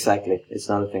 exactly. It's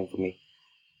not a thing for me.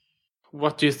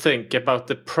 What do you think about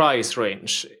the price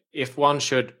range? If one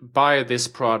should buy this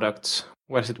product,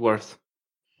 what is it worth?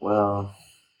 Well,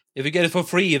 If you get it for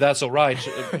free, that's all right,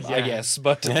 I Yeah. guess.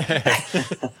 But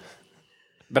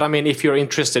But I mean, if you're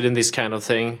interested in this kind of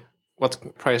thing, what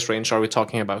price range are we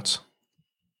talking about?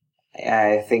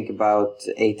 I think about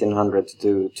 1,800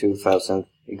 to 2,000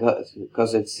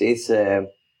 because it's a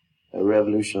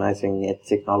revolutionizing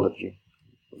technology.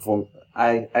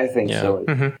 I think Yeah. so.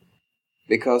 Mhm.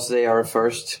 Because they are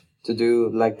first to do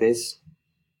like this.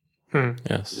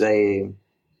 Yes. They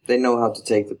know how to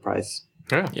take the price.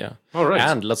 Yeah. All right.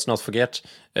 And let's not forget,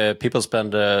 people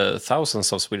spend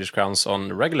thousands of Swedish crowns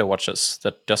on regular watches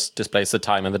that just displays the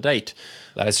time and the date.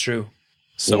 that is true.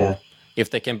 So Yeah. if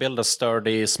they can build a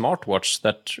sturdy smartwatch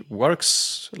that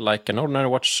works like an ordinary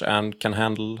watch and can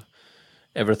handle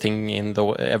everything in the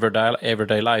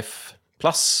everyday life,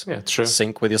 plus Yeah, true.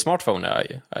 sync with your smartphone,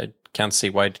 I can't see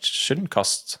why it shouldn't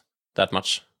cost that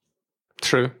much.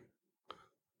 True.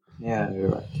 Yeah, you're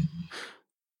right.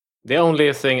 The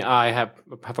only thing I have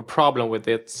a problem with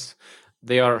it,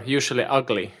 they are usually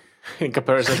ugly in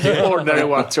comparison to ordinary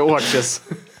watches.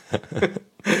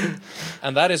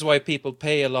 And that is why people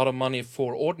pay a lot of money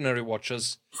for ordinary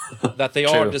watches, that they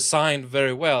are True. designed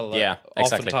very well. Yeah,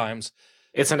 exactly. Oftentimes.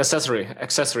 It's an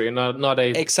accessory, not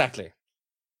a. Exactly.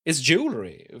 It's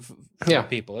jewelry for Yeah.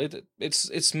 people.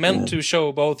 It's meant to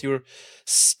show both your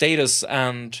status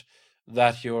and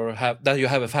that you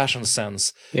have a fashion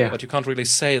sense. Yeah. But you can't really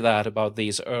say that about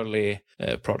these early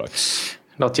products.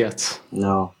 Not yet.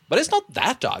 No. But it's not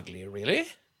that ugly, really.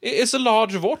 It's a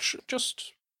large watch,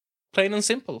 just plain and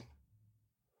simple.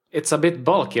 It's a bit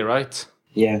bulky, right?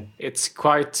 Yeah. It's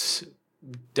quite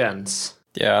dense.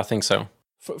 Yeah, I think so.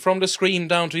 From the screen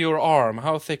down to your arm,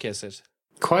 how thick is it?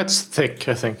 Quite thick,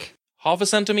 I think. Half a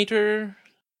centimeter?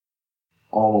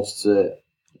 Almost.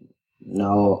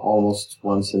 No, almost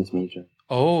 1 centimeter.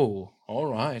 Oh, all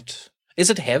right. Is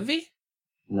it heavy?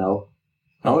 No.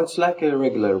 No, it's like a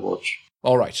regular watch.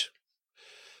 All right.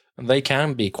 And they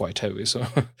can be quite heavy, so...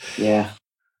 Yeah.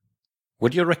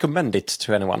 Would you recommend it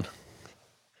to anyone?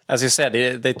 As you said,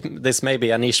 this may be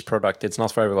a niche product. It's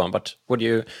not for everyone, but would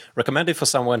you recommend it for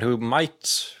someone who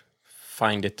might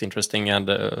find it interesting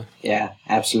and... Yeah,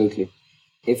 absolutely.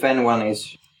 If anyone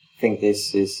think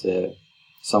this is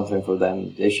something for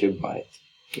them, they should buy it.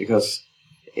 Because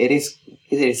it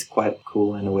is quite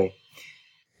cool in a way.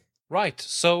 Right,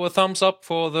 so a thumbs up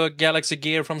for the Galaxy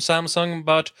Gear from Samsung,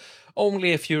 but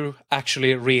only if you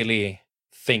actually really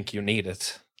think you need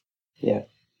it. Yeah.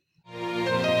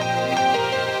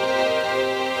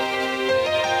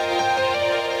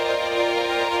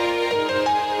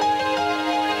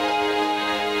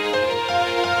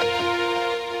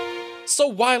 So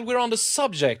while we're on the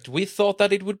subject, we thought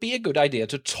that it would be a good idea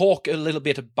to talk a little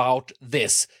bit about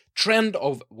this trend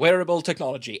of wearable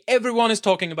technology. Everyone is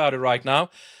talking about it right now.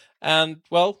 And,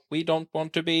 well, we don't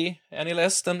want to be any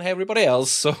less than everybody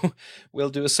else, so we'll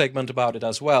do a segment about it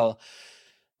as well.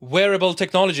 Wearable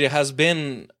technology has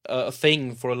been a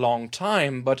thing for a long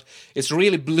time, but it's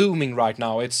really blooming right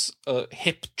now. It's a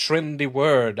hip, trendy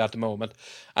word at the moment.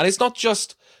 And it's not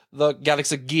just the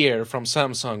Galaxy Gear from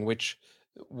Samsung, which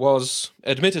was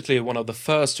admittedly one of the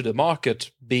first to the market,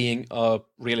 being a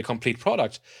really complete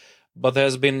product. But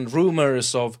there's been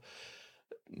rumors of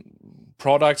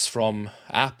products from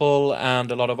Apple and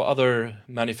a lot of other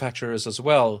manufacturers as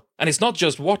well. And it's not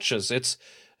just watches, it's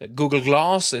Google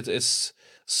Glass, it's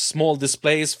small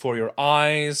displays for your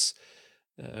eyes,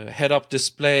 head-up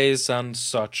displays and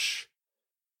such,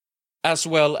 as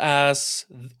well as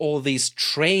all these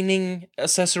training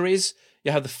accessories.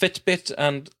 You have the Fitbit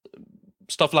and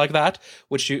stuff like that,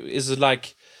 which is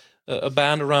like a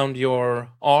band around your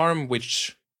arm,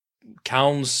 which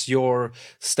counts your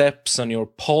steps and your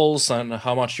pulse and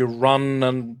how much you run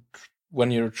and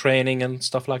when you're training and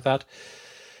stuff like that.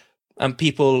 And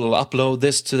people upload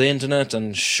this to the internet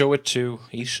and show it to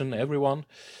each and everyone.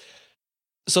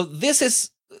 So this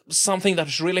is something that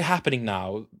is really happening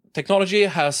now. Technology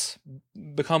has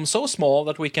become so small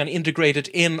that we can integrate it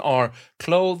in our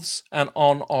clothes and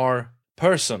on our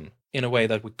person in a way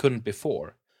that we couldn't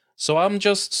before. So I'm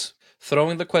just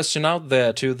throwing the question out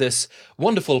there to this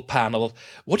wonderful panel.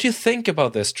 What do you think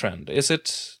about this trend? Is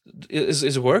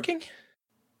it working?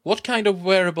 What kind of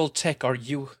wearable tech are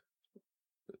you?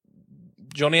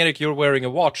 John Erik, you're wearing a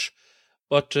watch,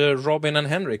 but Robin and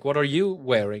Henrik, what are you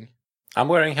wearing? I'm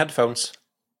wearing headphones.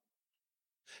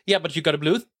 Yeah, but you got a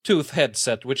Bluetooth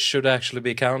headset, which should actually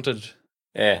be counted.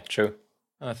 Yeah, true.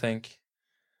 I think.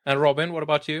 And Robin, what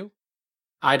about you?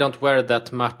 I don't wear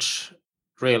that much,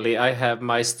 really. I have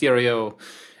my stereo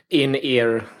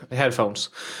in-ear headphones.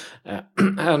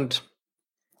 And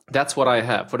that's what I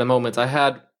have for the moment. I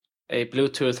had a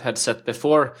Bluetooth headset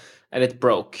before and it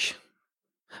broke.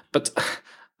 But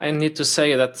I need to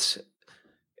say that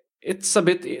it's a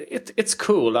bit, it's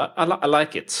cool. I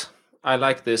like it. I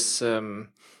like this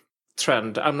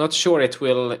trend. I'm not sure it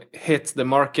will hit the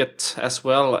market as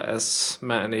well as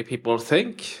many people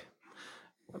think.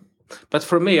 But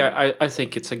for me, I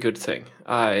think it's a good thing.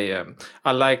 I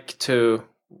like to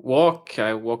walk.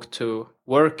 I walk to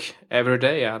work every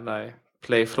day, and I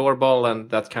play floorball and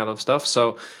that kind of stuff.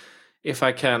 So if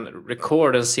I can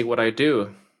record and see what I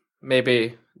do,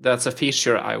 maybe that's a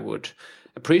feature I would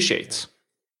appreciate.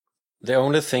 The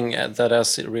only thing that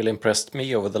has really impressed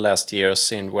me over the last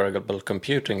years in wearable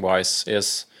computing wise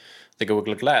is the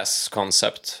Google Glass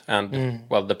concept and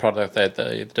well, the product that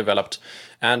they developed.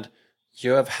 And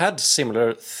you have had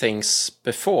similar things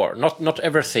before. Not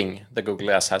everything the Google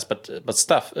Glass has, but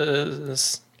stuff,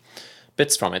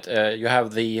 bits from it. You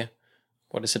have the,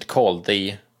 what is it called?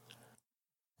 The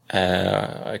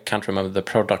I can't remember the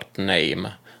product name.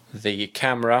 The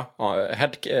camera,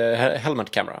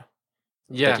 helmet camera.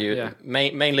 Yeah, that you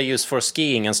mainly use for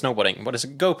skiing and snowboarding. What is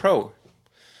it? GoPro.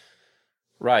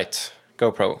 Right,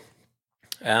 GoPro.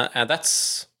 And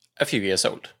that's a few years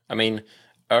old. I mean,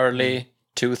 early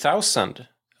 2000,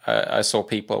 I saw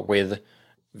people with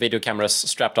video cameras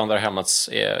strapped on their helmets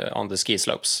on the ski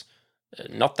slopes.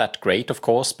 Not that great, of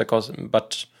course,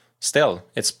 but still,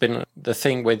 it's been the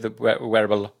thing with the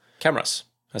wearable cameras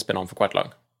has been on for quite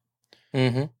long.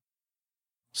 Mm-hmm.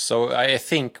 So I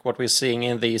think what we're seeing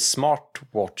in the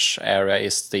smartwatch area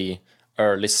is the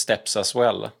early steps as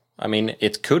well. I mean,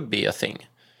 it could be a thing.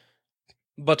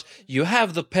 But you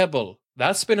have the Pebble.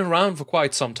 That's been around for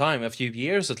quite some time, a few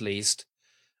years at least.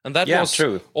 And that was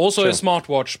also a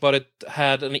smartwatch, but it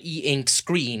had an e-ink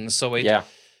screen, so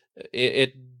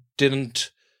it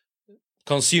didn't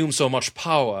consume so much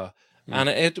power. And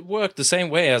it worked the same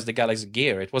way as the Galaxy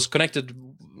Gear. It was connected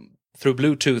through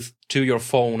Bluetooth to your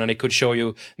phone, and it could show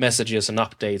you messages and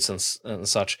updates and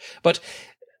such. But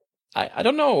I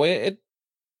don't know. It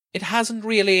hasn't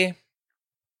really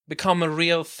become a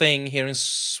real thing here in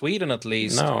Sweden, at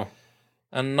least. No.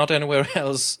 And not anywhere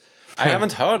else. I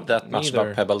haven't heard that much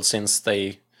about Pebble since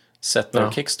they set their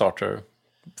Kickstarter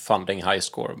funding high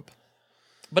score.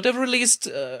 But they've released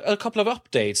a couple of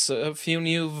updates, a few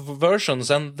new versions,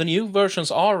 and the new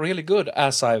versions are really good,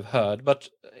 as I've heard, but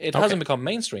it hasn't become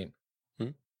mainstream.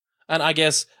 And I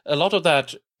guess a lot of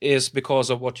that is because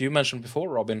of what you mentioned before,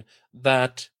 Robin,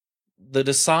 that the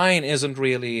design isn't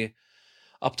really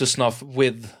up to snuff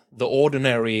with the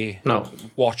ordinary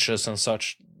watches and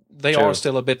such. They are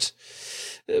still a bit,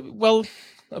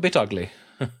 a bit ugly.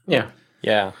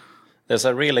 Yeah. There's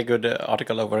a really good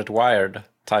article over at Wired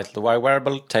titled "Why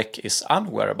Wearable Tech is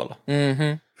Unwearable."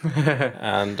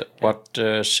 And what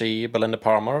Belinda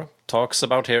Palmer, talks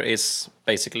about here is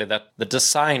basically that the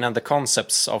design and the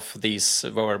concepts of these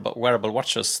wearable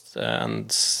watches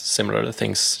and similar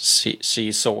things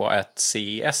she saw at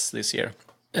CES this year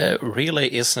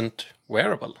really isn't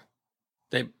wearable.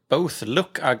 They both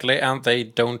look ugly and they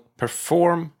don't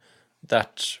perform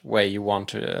that way you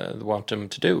want them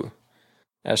to do.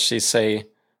 As she say,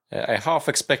 I half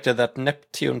expected that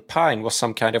Neptune Pine was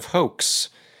some kind of hoax.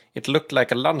 It looked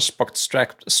like a lunchbox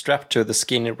strapped to the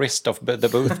skinny wrist of the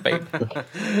booth babe.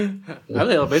 A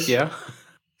little bit, yeah.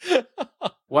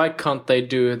 Why can't they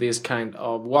do this kind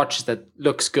of watch that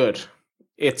looks good?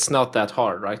 It's not that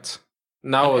hard, right?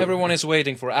 Now everyone is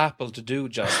waiting for Apple to do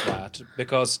just that,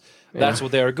 because that's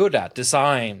what they're good at,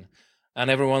 design. And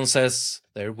everyone says,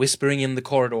 they're whispering in the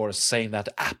corridors saying that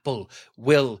Apple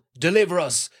will deliver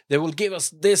us. They will give us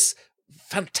this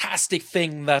fantastic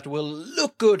thing that will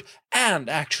look good and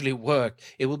actually work.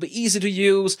 It will be easy to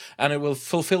use and it will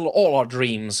fulfill all our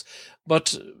dreams.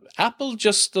 But Apple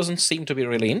just doesn't seem to be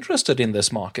really interested in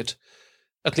this market.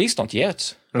 At least not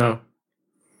yet. No,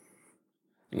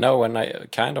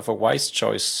 and kind of a wise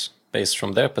choice based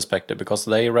from their perspective, because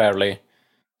they rarely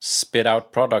spit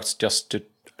out products just to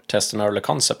test an early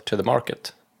concept to the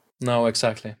market. No,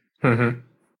 exactly.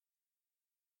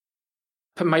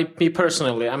 Me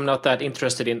personally, I'm not that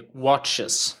interested in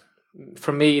watches.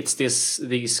 For me, it's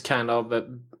these kind of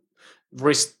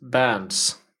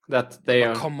wristbands that they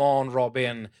are. Come on,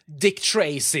 Robin. Dick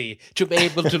Tracy to be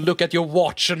able to look at your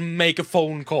watch and make a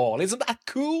phone call. Isn't that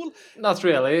cool? Not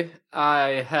really.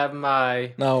 I have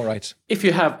my... No, right. If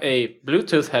you have a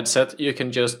Bluetooth headset, you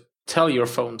can just tell your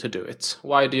phone to do it.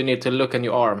 Why do you need to look on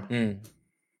your arm?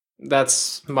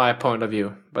 That's my point of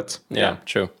view. But yeah,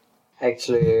 true.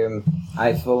 Actually,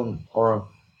 iPhone or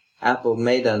Apple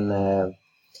made the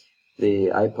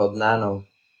iPod Nano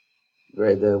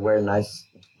very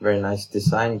nice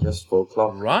design just for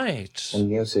clock Right. and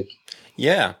music.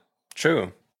 Yeah,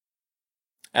 true.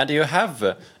 And you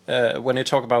have, when you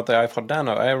talk about the iPod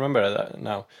Nano, I remember that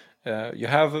now. You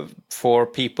have for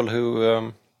people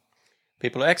who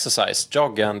exercise,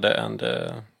 jog and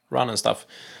run and stuff.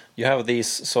 You have these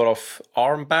sort of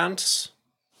armbands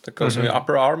that goes on your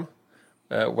upper arm,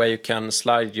 where you can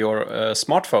slide your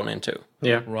smartphone into.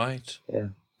 Yeah. Right. Yeah.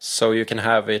 So you can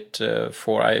have it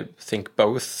for, I think,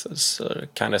 both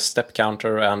kind of step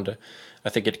counter, and I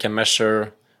think it can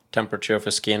measure temperature of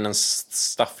your skin and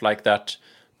stuff like that.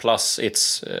 Plus,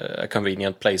 it's a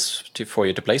convenient place for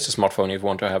you to place the smartphone if you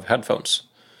want to have headphones.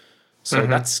 So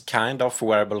that's kind of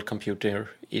wearable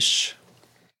computer-ish.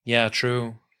 Yeah,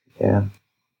 true. Yeah.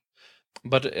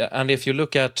 But and if you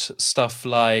look at stuff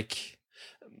like,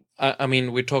 I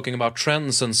mean, we're talking about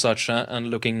trends and such, and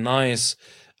looking nice.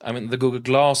 I mean, the Google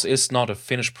Glass is not a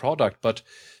finished product, but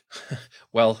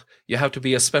well, you have to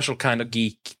be a special kind of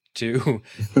geek to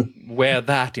wear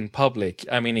that in public.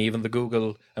 I mean, even the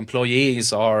Google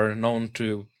employees are known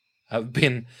to have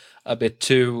been a bit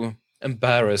too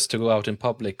embarrassed to go out in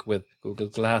public with Google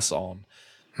Glass on.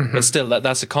 But still,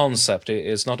 that's a concept.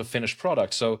 It's not a finished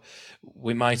product. So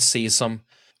we might see some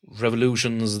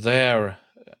revolutions there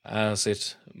as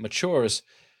it matures.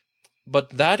 But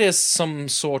that is some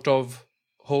sort of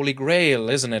holy grail,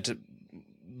 isn't it?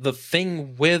 The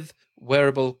thing with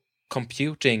wearable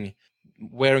computing,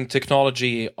 wearing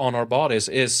technology on our bodies,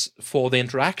 is for the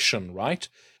interaction, right?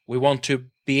 We want to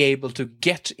be able to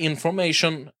get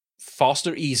information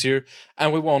faster, easier,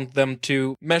 and we want them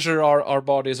to measure our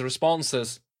body's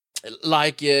responses.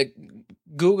 Like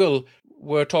Google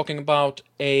were talking about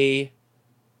a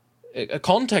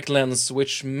contact lens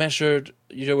which measured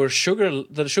the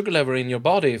sugar level in your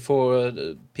body for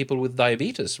people with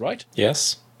diabetes, right?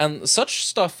 Yes. And such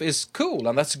stuff is cool,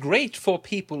 and that's great for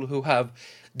people who have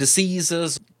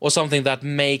diseases or something that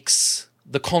makes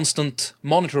the constant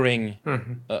monitoring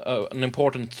an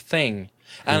important thing.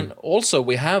 And also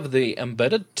we have the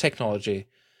embedded technology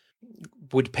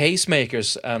with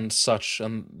pacemakers and such,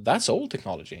 and that's old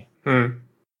technology.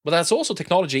 But that's also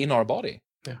technology in our body.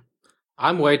 Yeah.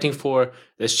 I'm waiting for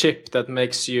the chip that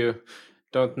makes you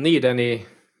don't need any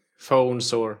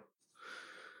phones or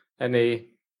any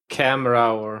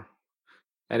camera or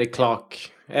any clock.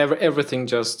 Everything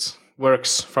just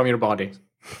works from your body.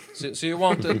 So you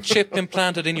want a chip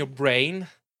implanted in your brain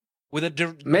with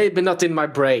a Maybe not in my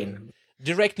brain.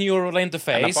 direct neural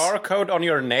interface. And a barcode on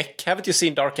your neck. Haven't you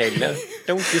seen Dark Alien?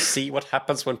 Don't you see what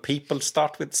happens when people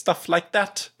start with stuff like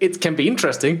that? It can be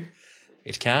interesting.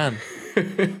 It can.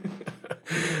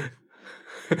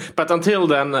 But until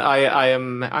then,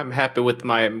 I'm happy with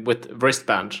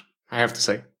wristband, I have to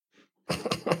say.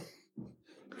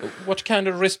 What kind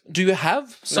of risk do you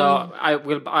have? No, I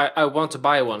want to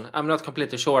buy one. I'm not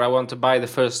completely sure. I want to buy the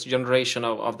first generation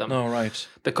of them. No, right.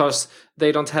 Because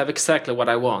they don't have exactly what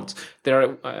I want.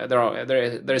 There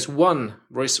is one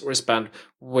wristband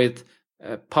with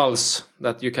a pulse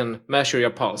that you can measure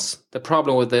your pulse. The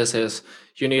problem with this is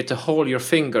you need to hold your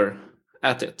finger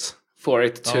at it for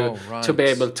it to be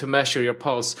able to measure your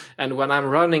pulse. And when I'm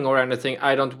running or anything,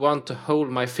 I don't want to hold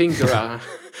my finger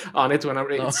on it when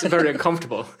it's very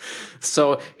uncomfortable.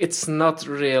 So it's not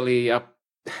really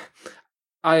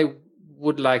I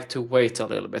would like to wait a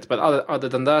little bit, but other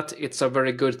than that, it's a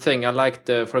very good thing. I like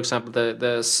for example,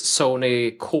 the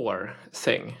Sony Core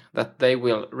thing that they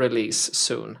will release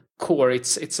soon. Core,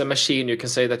 it's a machine you can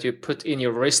say that you put in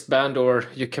your wristband, or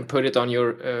you can put it on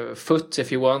your foot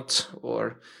if you want,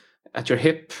 or at your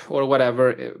hip or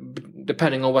whatever,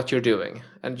 depending on what you're doing.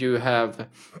 And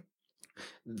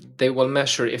they will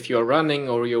measure if you're running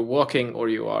or you're walking or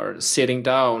you are sitting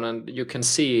down, and you can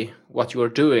see what you are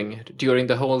doing during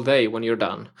the whole day when you're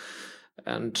done.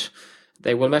 And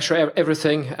they will measure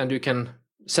everything, and you can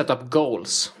set up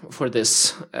goals for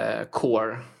this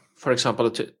core. For example,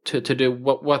 to do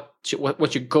what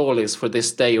your goal is for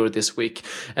this day or this week.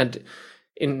 And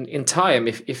in time,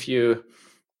 if you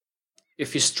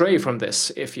stray from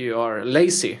this, if you are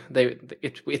lazy,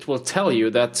 it will tell you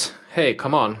that, hey,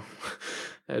 come on,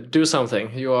 do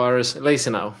something. You are lazy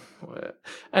now.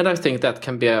 And I think that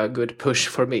can be a good push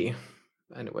for me.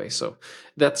 Anyway, so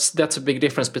that's a big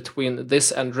difference between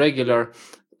this and regular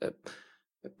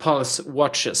pulse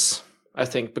watches, I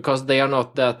think, because they are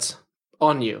not that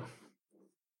on you.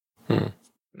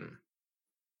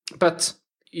 But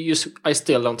I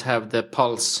still don't have the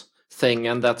pulse thing,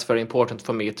 and that's very important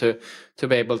for me to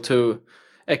be able to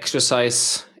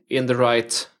exercise in the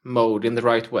right mode, in the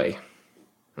right way.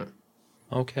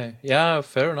 Okay. Yeah,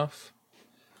 fair enough.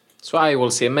 So I will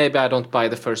see. Maybe I don't buy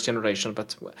the first generation,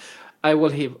 but I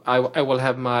will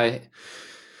have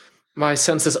my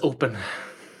senses open.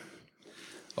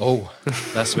 Oh,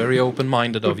 that's very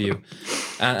open-minded of you.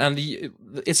 And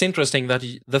it's interesting that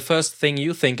the first thing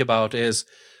you think about is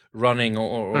running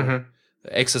or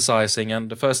exercising, and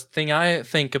the first thing I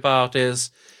think about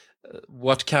is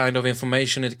what kind of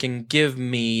information it can give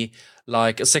me,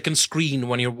 like a second screen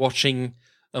when you're watching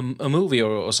a movie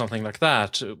or something like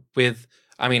that.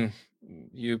 I mean,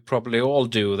 you probably all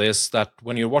do this, that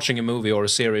when you're watching a movie or a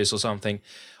series or something,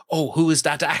 oh, who is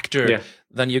that actor? Yeah.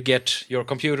 Then you get your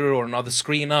computer or another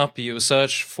screen up, you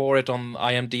search for it on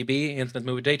IMDb, Internet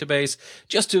Movie Database,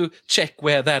 just to check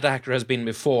where that actor has been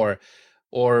before.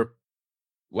 Or,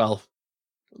 well,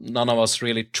 none of us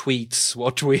really tweets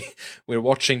what we're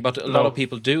watching, but a lot of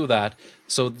people do that.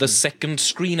 So the second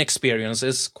screen experience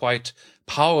is quite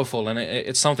powerful, and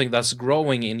it's something that's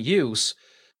growing in use.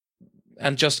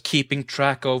 And just keeping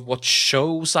track of what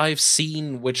shows I've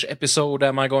seen, which episode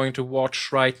am I going to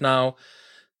watch right now,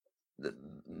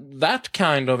 that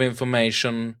kind of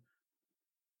information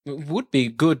would be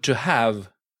good to have,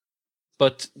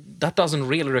 but that doesn't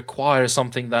really require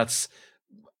something that's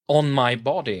on my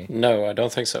body. No, I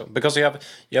don't think so. Because you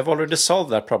have already solved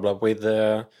that problem with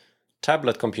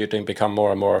tablet computing become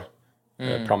more and more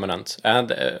prominent.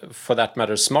 And for that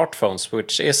matter, smartphones,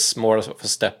 which is more of a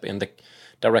step in the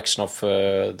direction of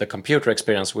the computer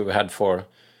experience we've had for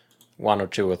 1 or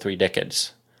 2 or 3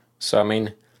 decades. So, I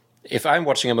mean, if I'm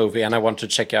watching a movie and I want to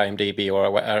check IMDb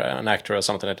or an actor or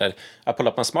something like that, I pull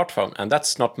up my smartphone, and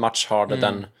that's not much harder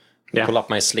than pull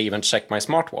up my sleeve and check my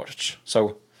smartwatch.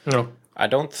 So I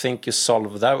don't think you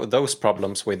solve those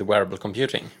problems with wearable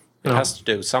computing. It has to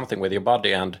do something with your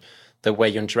body and the way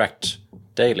you interact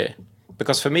daily.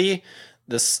 Because for me,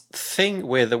 this thing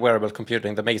with the wearable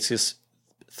computing that makes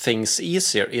things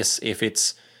easier is if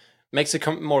it makes it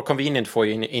more convenient for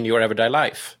you in your everyday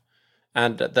life,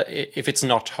 and if it's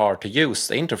not hard to use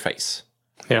the interface.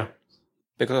 Yeah.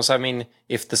 Because, I mean,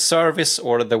 if the service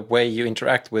or the way you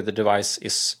interact with the device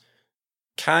is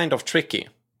kind of tricky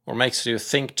or makes you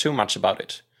think too much about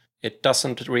it, it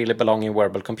doesn't really belong in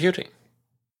wearable computing.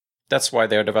 That's why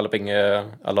they're developing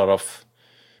a lot of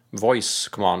voice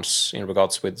commands in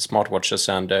regards with smartwatches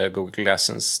and Google Glass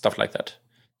and stuff like that.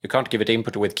 You can't give it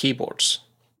input with keyboards.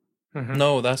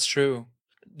 No, that's true.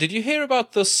 Did you hear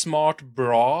about the smart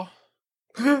bra?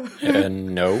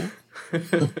 No.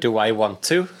 Do I want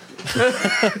to?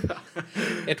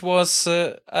 It was,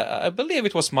 I believe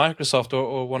it was Microsoft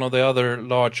or one of the other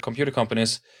large computer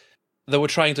companies that were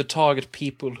trying to target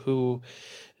people who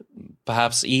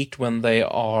perhaps eat when they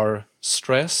are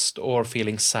stressed or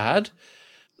feeling sad.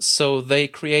 So they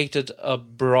created a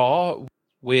bra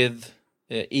with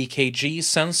EKG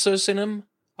sensors in them.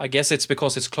 I guess it's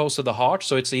because it's close to the heart,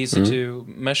 so it's easy to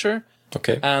measure.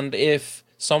 Okay. And if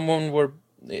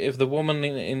the woman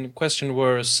in question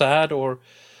were sad or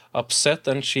upset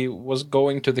and she was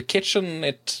going to the kitchen,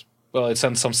 it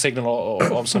sent some signal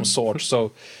of some sort.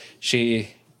 So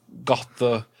she got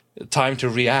the time to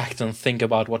react and think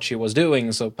about what she was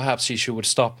doing. So perhaps she would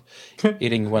stop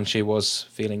eating when she was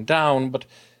feeling down. But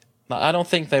I don't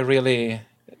think that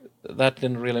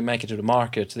didn't really make it to the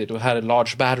market. It had a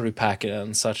large battery pack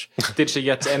and such. Did she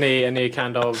get any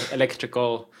kind of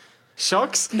electrical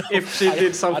shocks if she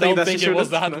did something I don't that think she it was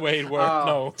shouldn't? that way it worked.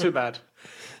 No, Too bad.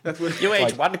 You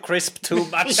ate one crisp too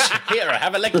much. Here,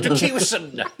 have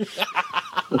electrocution.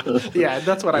 Yeah,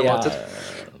 that's what I wanted.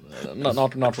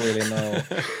 Not really, no.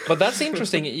 But that's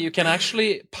interesting. You can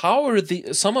actually power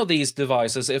some of these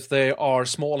devices, if they are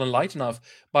small and light enough,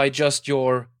 by just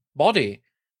your body,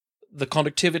 the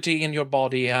conductivity in your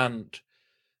body, and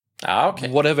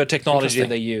whatever technology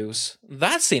they use.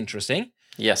 That's interesting.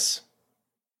 Yes.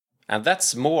 And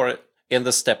that's more in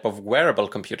the step of wearable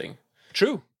computing.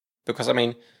 True. Because, I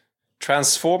mean,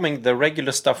 transforming the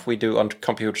regular stuff we do on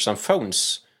computers and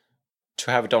phones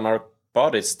to have it on our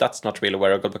bodies, that's not really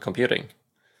wearable computing.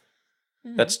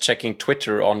 That's checking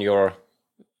Twitter on your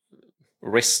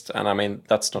wrist, and I mean,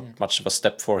 that's not much of a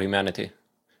step for humanity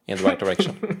in the right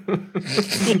direction.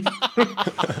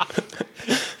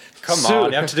 Come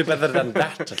on, you have to do better than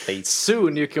that, at least.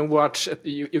 Soon you can watch,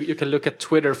 you can look at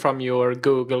Twitter from your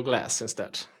Google Glass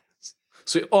instead.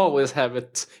 So you always have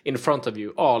it in front of you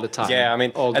all the time. Yeah, I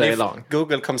mean, all day long.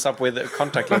 Google comes up with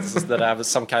contact lenses that have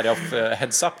some kind of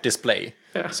heads-up display.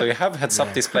 Yeah. So you have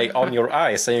heads-up display on your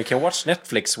eyes, and you can watch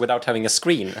Netflix without having a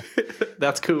screen.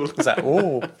 That's cool.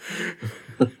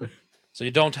 So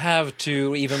you don't have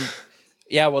to even...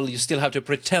 Yeah, well, you still have to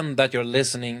pretend that you're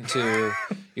listening to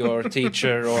your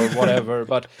teacher or whatever,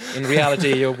 but in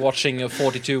reality, you're watching a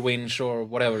 42-inch or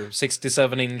whatever,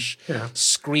 67-inch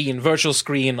screen, virtual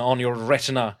screen on your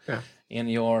retina. Yeah. in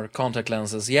your contact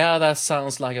lenses. Yeah, that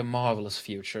sounds like a marvelous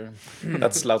future.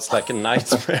 That sounds like a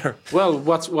nightmare. Well,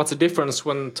 what's the difference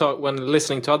when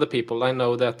listening to other people? I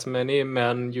know that many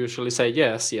men usually say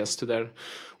yes to their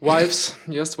wives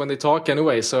just when they talk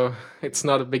anyway, so it's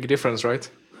not a big difference, right?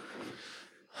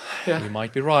 You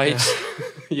might be right.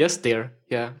 Yes, dear.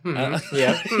 Yeah. Yeah.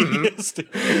 Yes,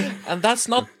 and that's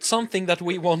not something that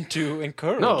we want to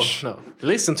encourage. No.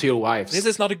 Listen to your wives. This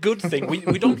is not a good thing.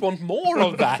 We don't want more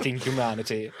of that in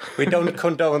humanity. We don't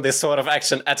condone this sort of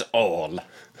action at all.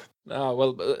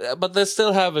 Well, but they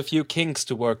still have a few kinks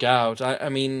to work out. I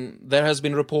mean, there has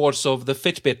been reports of the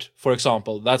Fitbit, for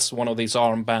example. That's one of these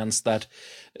armbands that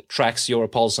tracks your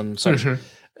pulse and such.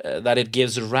 That it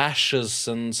gives rashes,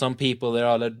 and some people they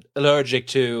are allergic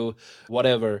to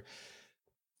whatever.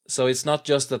 So it's not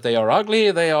just that they are ugly;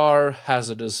 they are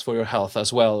hazardous for your health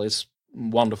as well. It's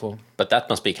wonderful. But that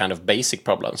must be kind of basic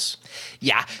problems.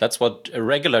 Yeah, That's what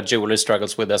regular jewelry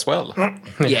struggles with as well.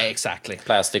 yeah, exactly.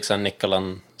 Plastics and nickel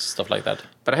and stuff like that.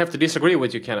 But I have to disagree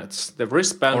with you, Kenneth. The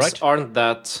wristbands aren't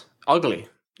that ugly.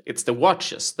 It's the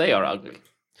watches. They are ugly.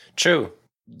 True.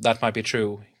 That might be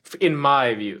true. In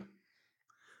my view.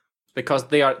 Because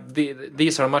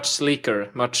these are much sleeker,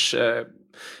 much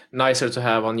nicer to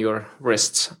have on your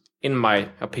wrists, in my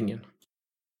opinion.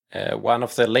 One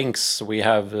of the links we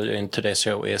have in today's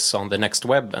show is on the Next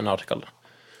Web, an article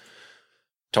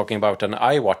talking about an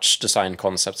iWatch design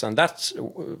concepts, and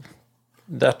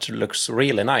that looks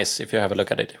really nice if you have a look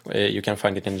at it. You can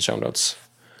find it in the show notes.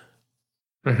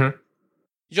 Mm-hmm.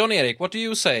 John Erik, what do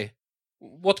you say?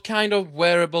 What kind of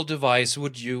wearable device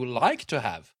would you like to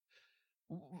have?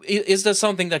 Is there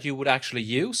something that you would actually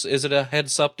use? Is it a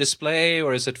heads-up display,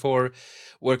 or is it for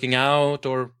working out,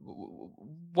 or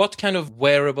what kind of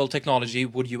wearable technology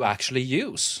would you actually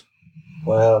use?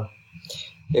 Well,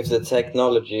 if the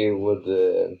technology would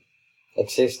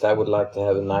exist, I would like to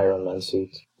have an Iron Man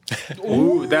suit.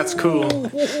 Ooh, that's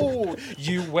cool. Ooh,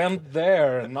 you went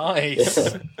there.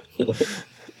 Nice.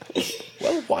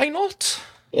 Well, why not?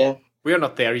 Yeah. We are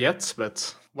not there yet,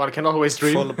 but one can always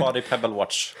dream. Full body pebble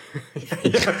watch.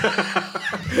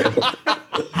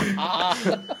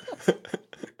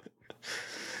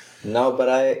 No, but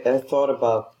I thought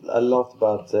a lot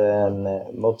about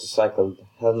motorcycle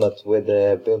helmet with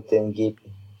a built-in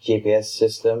GPS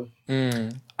system.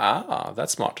 Ah,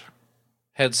 that's smart.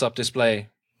 Heads-up display.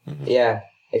 Mm-hmm. Yeah,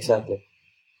 exactly.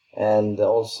 And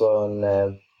also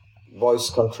a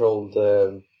voice-controlled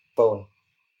phone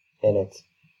in it.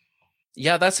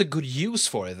 Yeah, that's a good use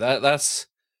for it. That's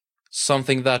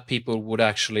something that people would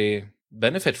actually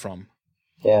benefit from.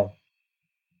 Yeah.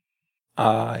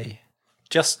 I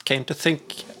just came to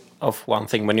think of one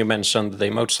thing when you mentioned the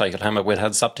motorcycle helmet with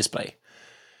heads-up display.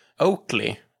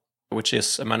 Oakley, which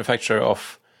is a manufacturer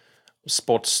of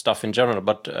sports stuff in general,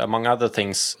 but among other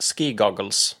things, ski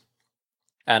goggles,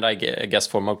 and I guess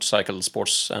for motorcycle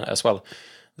sports as well,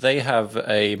 they have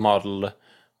a model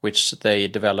which they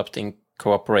developed in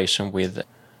cooperation with,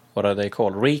 what are they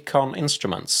called? Recon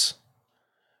Instruments.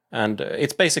 And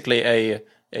it's basically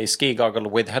a ski goggle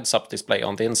with heads-up display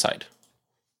on the inside.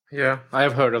 Yeah, I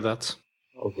have heard of that.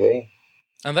 Okay.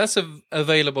 And that's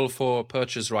available for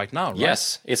purchase right now, right?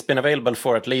 Yes, it's been available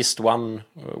for at least one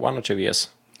or 2 years.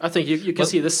 I think you can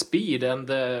see the speed and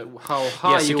how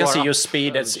high yes, you can see your up.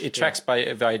 speed. It tracks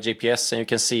via GPS, and you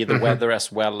can see the weather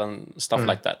as well and stuff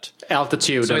like that.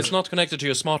 Altitude. So it's not connected to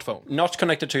your smartphone? Not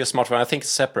connected to your smartphone. I think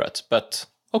it's separate, but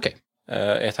Okay.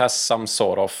 It has some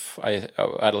sort of,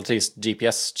 at least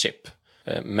GPS chip.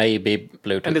 Maybe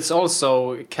Bluetooth. And it's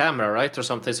also camera, right, or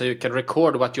something, so you can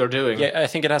record what you're doing. Yeah, I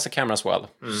think it has a camera as well.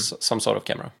 Some sort of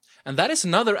camera. And that is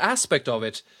another aspect of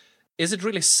it. Is it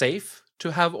really safe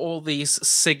to have all these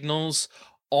signals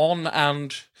on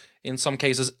and, in some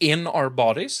cases, in our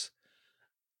bodies?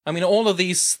 I mean, all of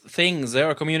these things, they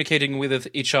are communicating with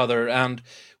each other, and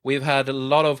we've had a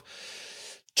lot of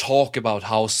talk about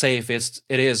how safe it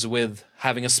is with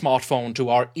having a smartphone to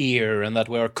our ear and that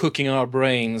we are cooking our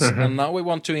brains. And now we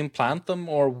want to implant them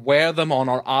or wear them on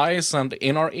our eyes and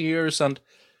in our ears. And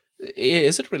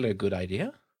is it really a good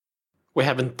idea? We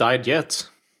haven't died yet.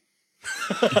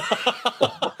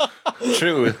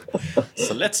 True.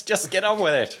 So let's just get on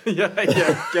with it. yeah,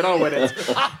 get on with it.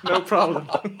 No problem.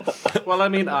 Well, I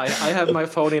mean, I have my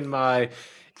phone in my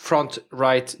front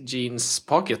right jeans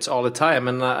pocket all the time,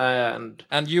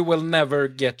 And you will never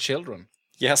get children.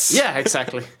 Yes. yeah,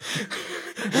 exactly.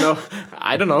 No,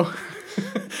 I don't know.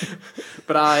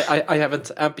 But I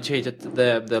haven't amputated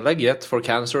the leg yet for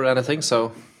cancer or anything,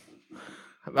 so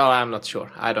well, I'm not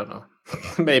sure. I don't know.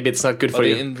 maybe it's not good for But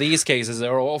you. in these cases,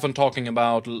 they're often talking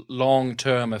about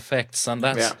long-term effects, and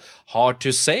that's hard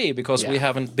to say because we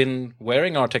haven't been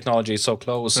wearing our technology so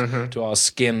close to our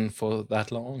skin for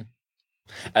that long.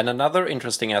 And another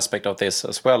interesting aspect of this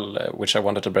as well, which I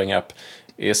wanted to bring up,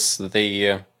 is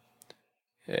the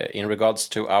in regards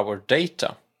to our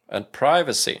data and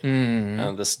privacy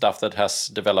and the stuff that has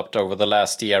developed over the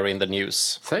last year in the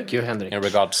news. Thank you, Henrik. In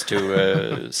regards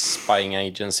to spying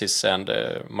agencies and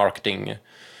marketing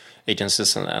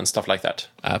agencies and stuff like that.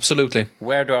 Absolutely.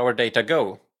 Where do our data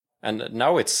go? And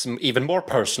now it's even more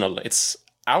personal. It's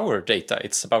our data.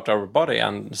 It's about our body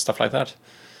and stuff like that.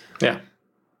 Yeah.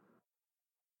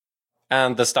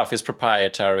 And the stuff is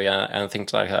proprietary and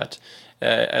things like that.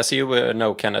 As you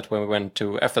know, Kenneth, when we went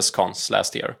to FSCons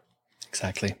last year.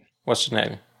 Exactly. What's her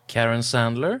name? Karen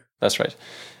Sandler. That's right.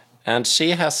 And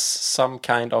she has some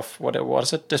kind of, what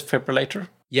was it, defibrillator?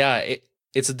 Yeah,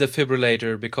 it's a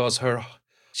defibrillator because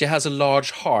she has a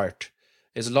large heart.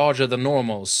 It's larger than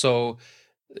normal, so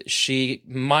she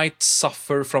might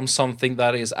suffer from something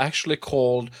that is actually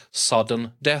called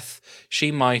sudden death.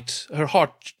 Her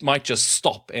heart might just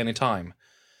stop anytime.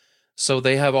 So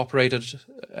they have operated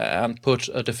and put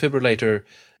a defibrillator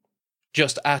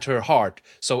just at her heart.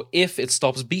 So if it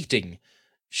stops beating,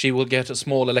 she will get a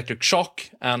small electric shock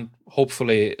and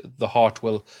hopefully the heart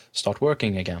will start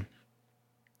working again.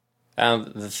 And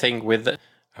the thing with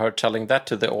her telling that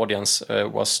to the audience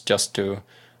was just to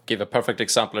give a perfect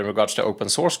example in regards to open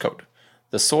source code.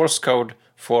 The source code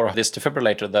for this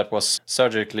defibrillator that was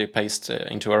surgically placed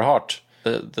into her heart,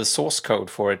 the source code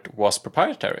for it was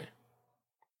proprietary.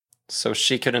 So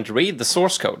she couldn't read the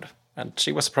source code. And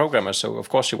she was a programmer, so of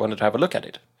course she wanted to have a look at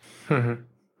it. Mm-hmm.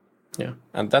 Yeah.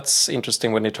 And that's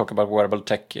interesting when you talk about wearable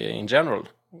tech in general.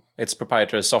 It's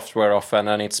proprietary software often,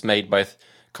 and it's made by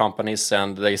companies,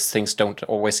 and these things don't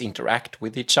always interact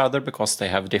with each other because they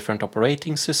have different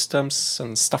operating systems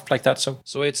and stuff like that.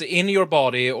 So it's in your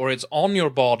body or it's on your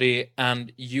body,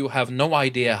 and you have no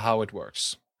idea how it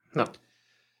works. No.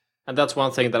 And that's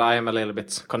one thing that I am a little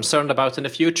bit concerned about in the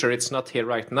future. It's not here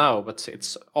right now, but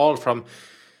it's all from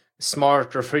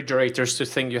smart refrigerators to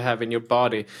thing you have in your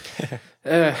body.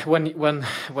 When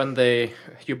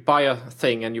you buy a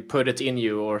thing and you put it in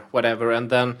you or whatever, and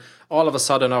then all of a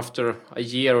sudden after a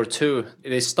year or two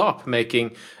they stop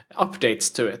making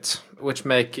updates to it, which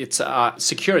make it a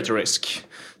security risk.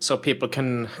 So people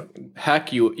can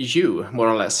hack you more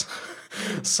or less.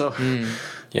 So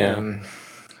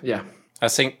yeah. I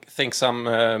think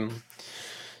some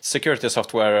security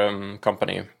software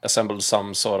company assembled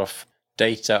some sort of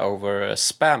data over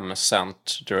spam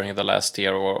sent during the last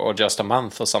year or just a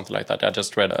month or something like that. I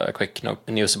just read a quick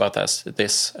news about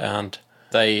this, and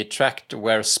they tracked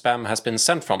where spam has been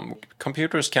sent from.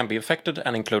 Computers can be affected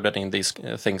and included in these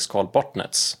things called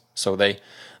botnets. So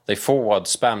they forward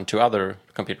spam to other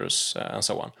computers and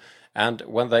so on. And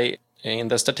when in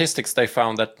the statistics, they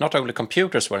found that not only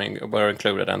computers were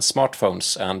included, and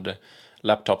smartphones and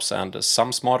laptops and some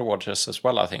smartwatches as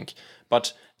well, I think,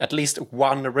 but at least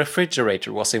one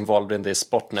refrigerator was involved in this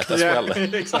botnet as well.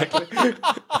 Exactly.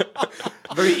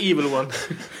 Very evil one.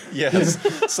 Yes.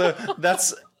 So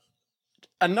that's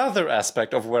another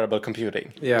aspect of wearable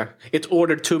computing. Yeah. It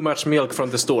ordered too much milk from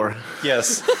the store.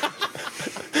 Yes.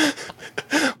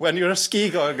 When your ski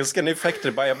goggles get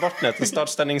infected by a botnet and start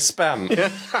sending spam,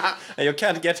 and you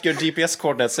can't get your GPS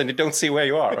coordinates and you don't see where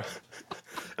you are.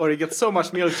 Or you get so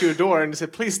much milk to your door and you say,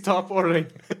 please stop ordering.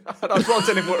 I don't want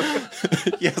anymore.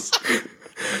 Yes.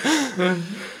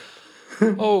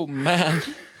 Oh, man.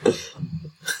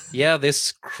 Yeah,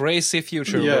 this crazy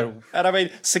future. Yeah. And I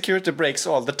mean, security breaks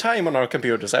all the time on our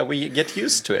computers, and we get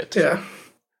used to it. Yeah.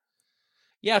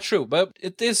 Yeah, true. But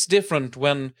it is different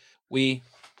when we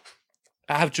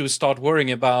have to start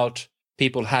worrying about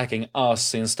people hacking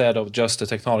us instead of just the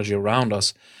technology around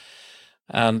us.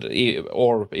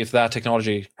 Or if that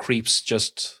technology creeps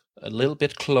just a little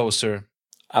bit closer.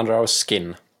 Under our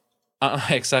skin.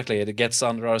 Exactly, it gets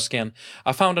under our skin.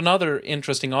 I found another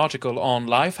interesting article on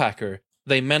Lifehacker.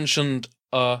 They mentioned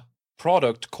a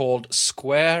product called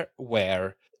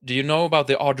Squareware. Do you know about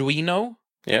the Arduino?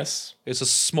 Yes. It's a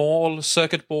small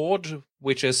circuit board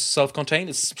which is self-contained.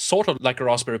 It's sort of like a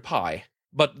Raspberry Pi.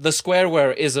 But the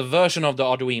Squareware is a version of the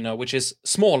Arduino which is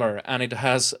smaller, and it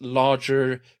has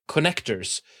larger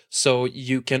connectors, so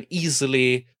you can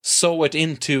easily sew it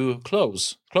into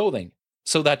clothing,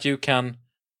 so that you can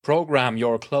program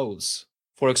your clothes.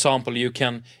 For example, you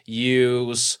can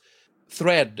use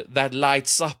thread that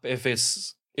lights up if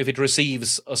it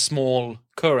receives a small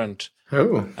current,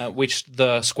 which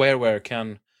the Squareware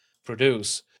can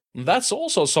produce. That's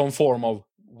also some form of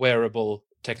wearable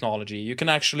technology. You can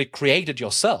actually create it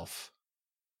yourself.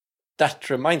 That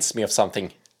reminds me of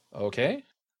something. Okay.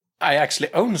 I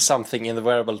actually own something in the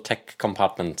wearable tech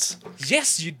compartment.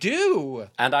 Yes, you do!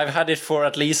 And I've had it for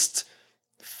at least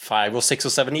 5 or 6 or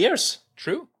 7 years.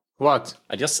 True. What?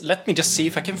 Let me just see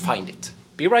if I can find it.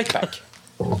 Be right back.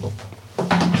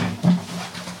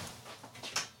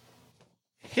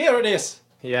 Here it is.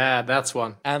 Yeah, that's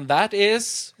one. And that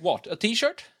is, what, a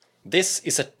t-shirt? This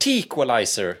is a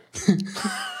T-equalizer.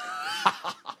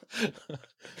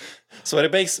 So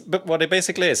what it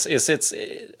basically is it's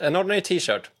an ordinary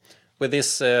T-shirt with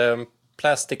this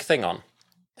plastic thing on.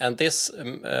 And this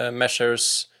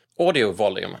measures audio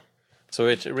volume. So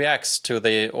it reacts to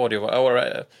the audio,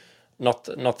 or not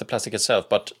the plastic itself,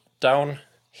 but down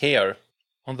here.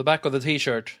 On the back of the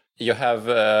t-shirt. You have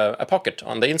a pocket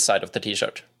on the inside of the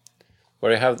T-shirt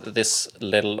where you have this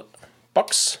little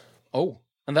box. Oh,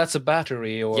 and that's a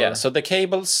battery or... Yeah, so the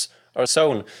cables are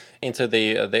sewn into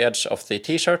the edge of the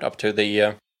T-shirt up to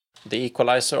the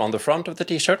equalizer on the front of the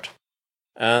T-shirt.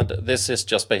 And this is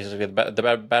just basically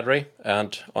the battery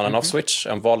and on and off switch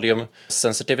and volume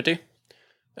sensitivity.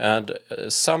 And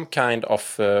some kind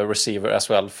of receiver as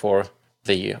well for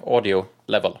the audio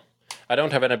level. I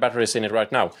don't have any batteries in it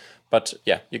right now, but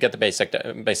yeah, you get the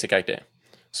basic idea.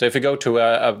 So if you go to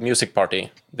a music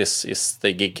party, this is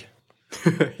the gig.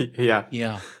 Yeah.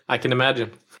 Yeah. I can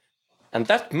imagine. And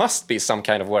that must be some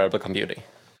kind of wearable computing.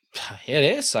 It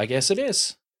is, I guess it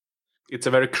is. It's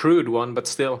a very crude one, but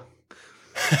still.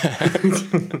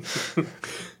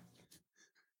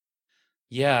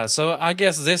 Yeah, so I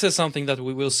guess this is something that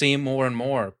we will see more and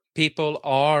more. People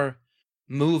are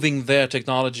moving their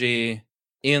technology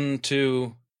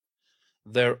into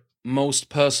their most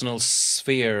personal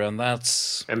sphere, and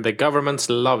that's... And the governments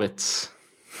love it.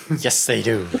 Yes, they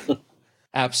do.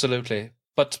 Absolutely.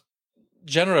 But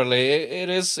generally,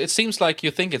 it seems like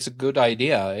you think it's a good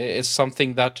idea. It's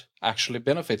something that actually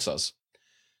benefits us.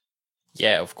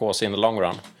 Yeah, of course, in the long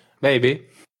run. Maybe.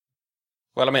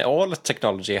 Well, I mean, all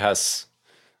technology has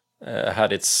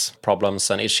had its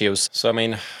problems and issues. So, I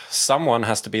mean, someone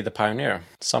has to be the pioneer.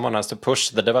 Someone has to push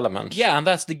the development. Yeah, and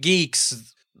that's the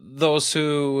geeks, those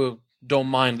who don't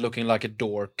mind looking like a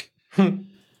dork.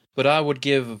 But I would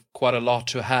give quite a lot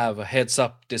to have a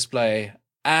heads-up display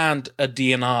and a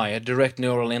DNI, a direct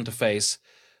neural interface,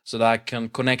 so that I can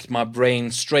connect my brain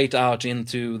straight out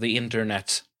into the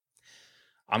internet.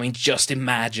 I mean, just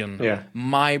imagine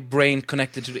my brain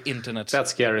connected to the internet.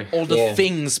 That's scary. All the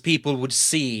things people would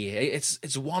see.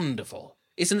 It's wonderful.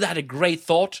 Isn't that a great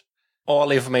thought? All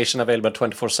information available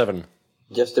 24/7.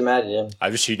 Just imagine.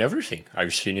 I've seen everything.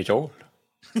 I've seen it all.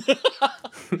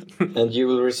 And you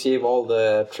will receive all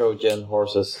the Trojan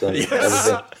horses and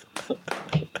everything.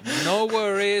 No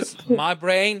worries. My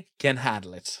brain can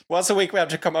handle it. Once a week we have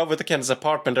to come over to Ken's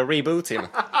apartment and reboot him.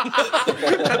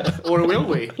 Or will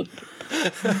we?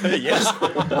 Yes.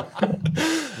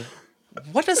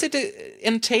 What does it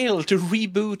entail to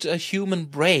reboot a human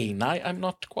brain? I'm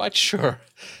not quite sure.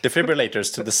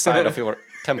 Defibrillators to the side of your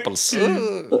temples.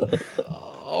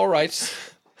 All right.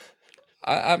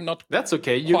 I'm not That's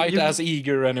okay. quite as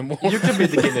eager anymore. You can be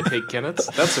the guinea pig, Kenneth.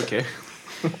 That's okay.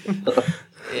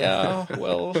 Yeah,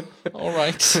 well, all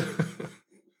right.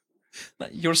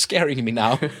 You're scaring me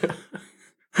now.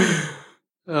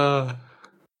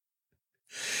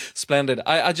 Splendid.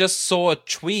 I just saw a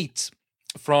tweet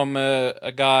from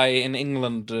a guy in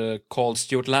England called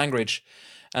Stuart Langridge,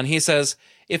 and he says,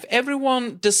 if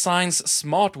everyone designs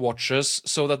smartwatches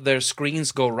so that their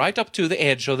screens go right up to the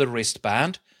edge of the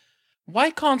wristband,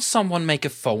 why can't someone make a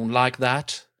phone like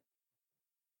that?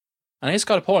 And he's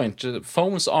got a point.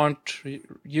 Phones aren't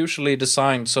usually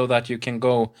designed so that you can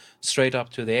go straight up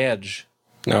to the edge.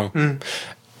 No.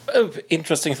 Oh,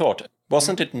 interesting thought.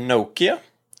 Wasn't it Nokia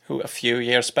who a few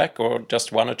years back, or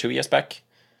just 1 or 2 years back,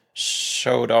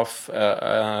 showed off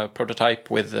a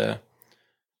prototype with a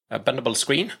bendable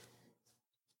screen?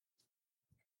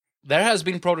 There has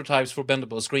been prototypes for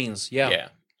bendable screens, yeah.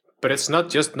 But it's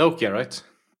not just Nokia, right?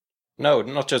 No,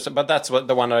 not just, but that's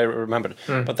the one I remembered.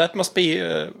 But that must be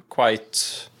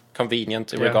quite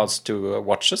convenient in regards to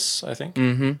watches, I think.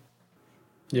 Mm-hmm.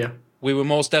 Yeah. We will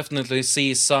most definitely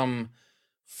see some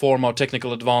form of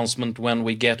technical advancement when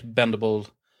we get bendable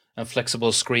and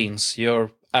flexible screens.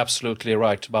 You're absolutely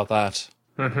right about that.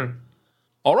 Mm-hmm.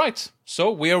 All right,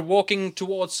 so we are walking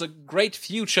towards a great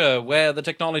future where the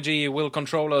technology will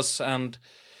control us and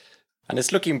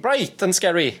it's looking bright and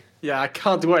scary. Yeah, I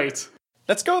can't wait.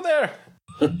 Let's go there!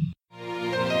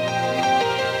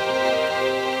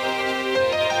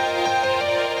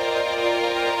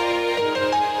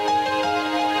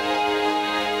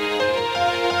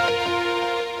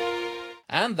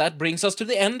 And that brings us to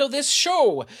the end of this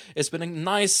show. It's been a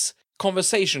nice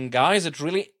conversation, guys. It's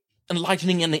really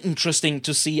enlightening and interesting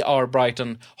to see our bright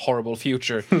and horrible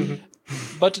future.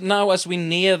 But now, as we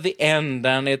near the end,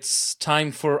 and it's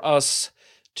time for us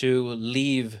to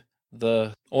leave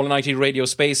the All in IT Radio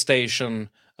space station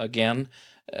again,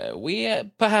 we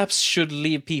perhaps should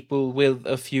leave people with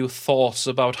a few thoughts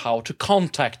about how to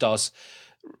contact us.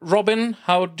 Robin,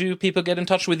 how do people get in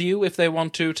touch with you if they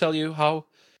want to tell you how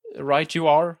right you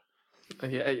are?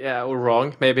 Yeah, or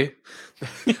wrong, maybe.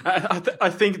 I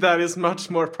think that is much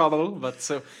more probable, but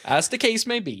so... As the case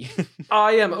may be.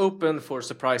 I am open for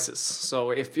surprises,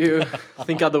 so if you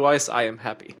think otherwise, I am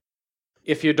happy.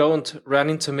 If you don't run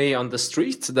into me on the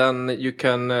street, then you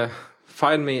can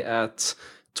find me at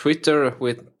Twitter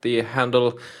with the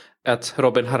handle at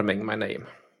Robin Harming, my name.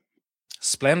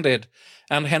 Splendid.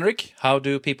 And Henrik, how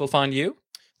do people find you?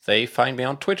 They find me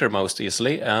on Twitter most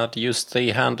easily and use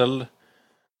the handle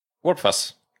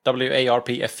Warpfuzz,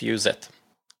 WARPFUZ.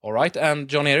 All right, and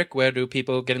John Eric, where do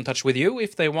people get in touch with you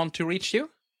if they want to reach you?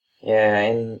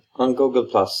 Yeah, on Google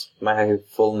Plus, my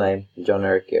full name, John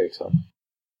Eric Eriksson.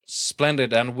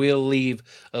 Splendid, and we'll leave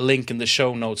a link in the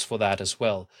show notes for that as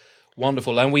well.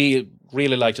 Wonderful, and we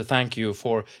really like to thank you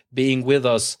for being with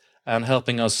us and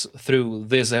helping us through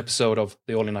this episode of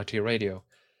the All in IT Radio.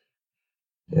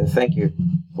 Yeah, thank you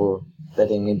for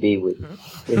letting me be with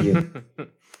you.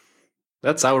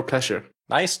 That's our pleasure.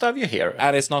 Nice to have you here.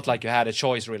 And it's not like you had a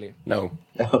choice, really. No.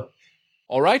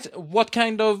 All right, what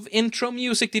kind of intro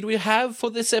music did we have for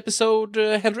this episode,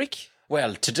 Henrik?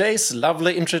 Well, today's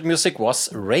lovely intro music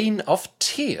was Rain of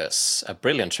Tears, a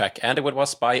brilliant track, and it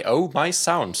was by Oh My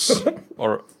Sounds,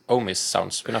 or Oh Miss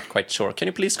Sounds, we're not quite sure. Can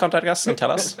you please contact us and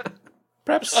tell us?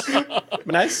 Perhaps?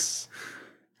 Nice?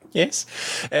 Yes.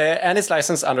 And it's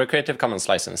licensed under a Creative Commons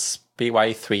license,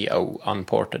 BY30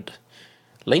 unported.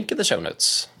 Link in the show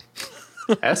notes.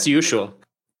 As usual.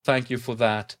 Thank you for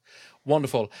that.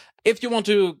 Wonderful. If you want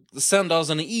to send us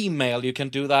an email, you can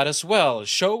do that as well.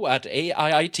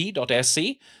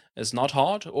 show@aiit.se is not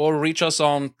hard. Or reach us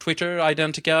on Twitter,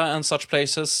 Identica, and such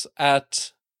places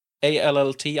at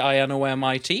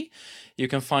ALLTINOMIT. You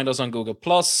can find us on Google+,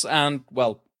 and,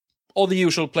 well, all the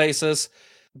usual places.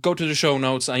 Go to the show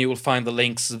notes and you will find the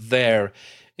links there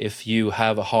if you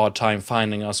have a hard time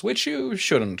finding us, which you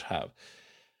shouldn't have.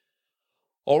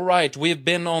 All right, we've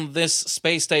been on this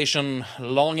space station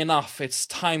long enough. It's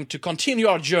time to continue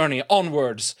our journey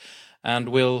onwards. And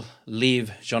we'll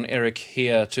leave John Eric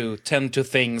here to tend to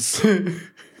things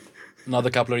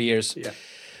another couple of years. Yeah.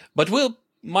 But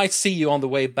might see you on the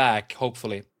way back,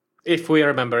 hopefully. If we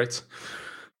remember it.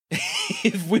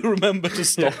 If we remember to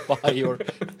stop by your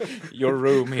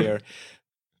room here.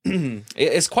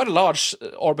 It's quite a large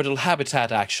orbital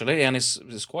habitat, actually, and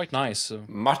it's quite nice.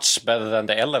 Much better than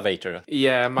the elevator.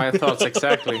 Yeah, my thoughts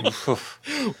exactly.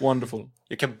 Wonderful.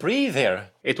 You can breathe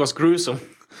here. It was gruesome.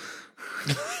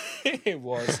 It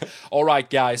was. All right,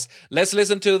 guys, let's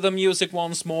listen to the music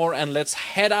once more, and let's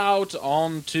head out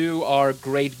on to our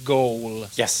great goal.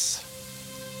 Yes.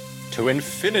 To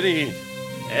infinity.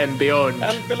 And beyond.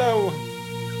 And below.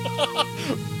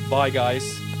 Bye,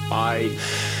 guys. Bye.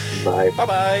 Bye.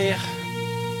 Bye-bye.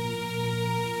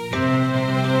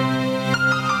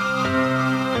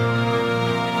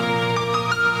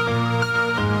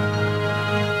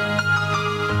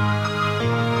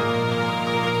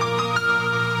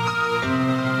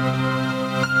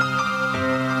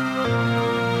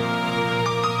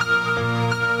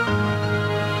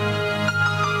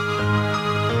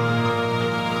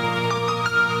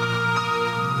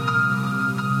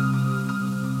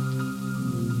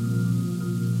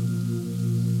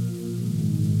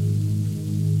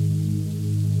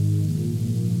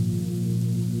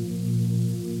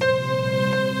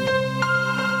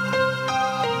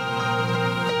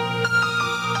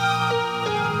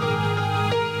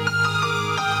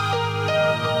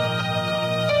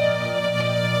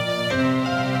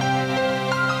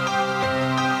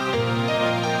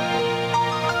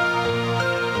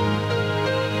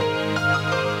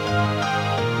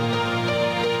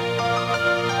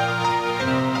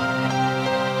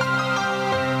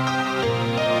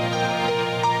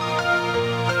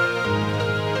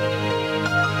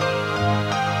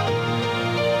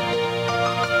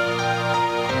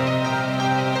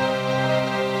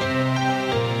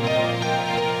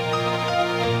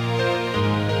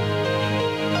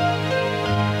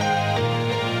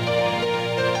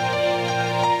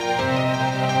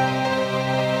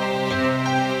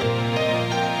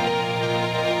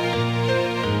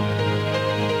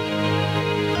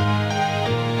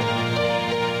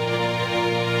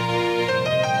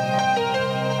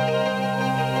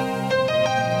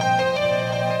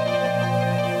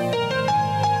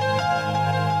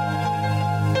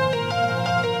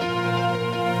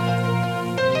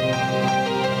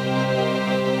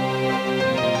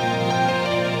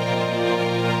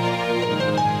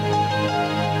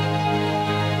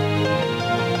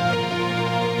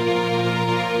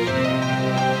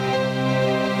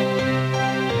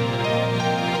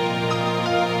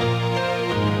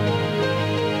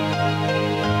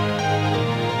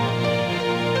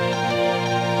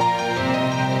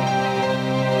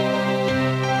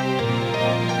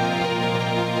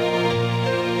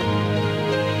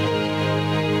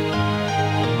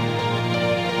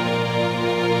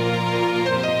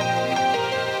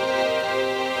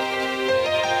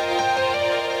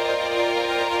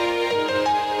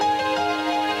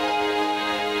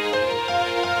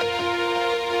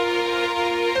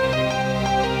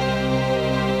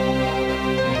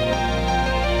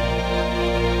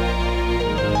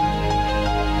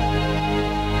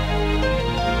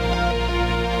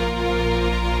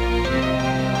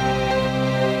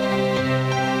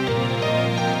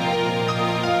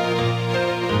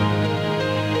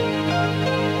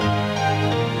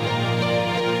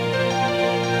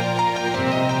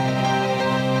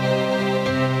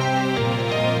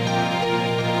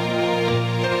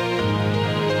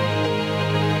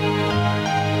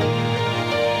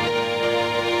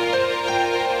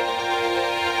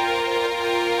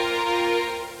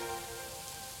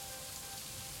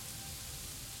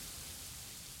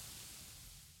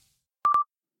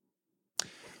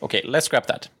 Okay, let's scrap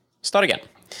that. Start again.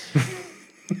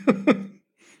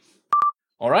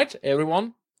 All right,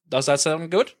 everyone. Does that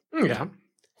sound good? Yeah.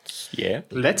 Yeah.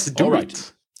 Let's do All it.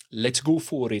 right. Let's go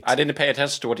for it. I didn't pay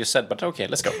attention to what you said, but okay,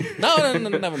 let's go. No,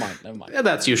 never mind. Yeah,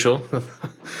 that's usual.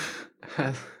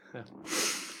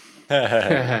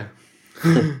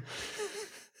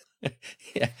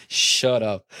 Yeah, shut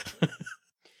up.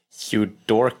 You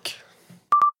dork.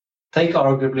 Take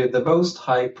arguably the most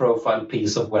high-profile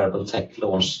piece of wearable tech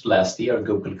launched last year,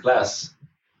 Google Glass.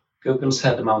 Google's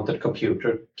head-mounted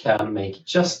computer can make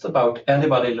just about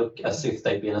anybody look as if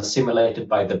they've been assimilated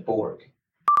by the Borg.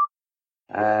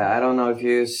 I don't know if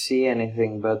you see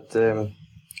anything, but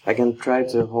I can try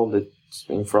to hold it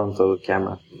in front of the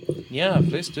camera. Yeah,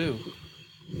 please do.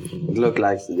 It looks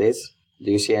like this.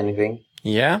 Do you see anything?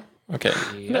 Yeah? Okay.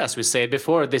 As we said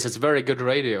before, this is very good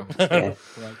radio. Yeah.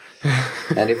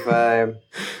 And if I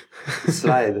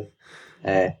slide,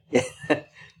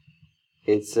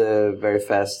 it's very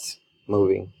fast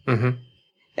moving. Mm-hmm.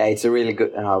 Yeah, it's a really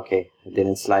good... okay, I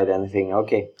didn't slide anything.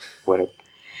 Okay, whatever.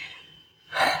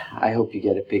 I hope you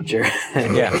get a picture.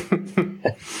 Yeah.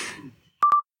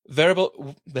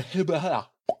 Variable... Hubba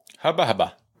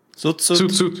hubba. Zoot zoot.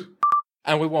 Suit, suit.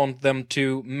 And we want them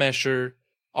to measure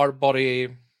our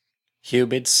body...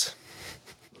 Humids.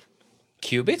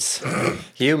 Cubits?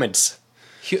 Humids.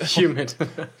 Humid.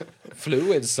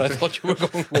 Fluids, I thought you were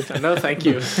going with. No, thank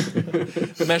you.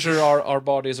 Measure our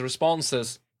body's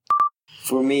responses.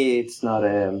 For me, it's not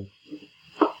I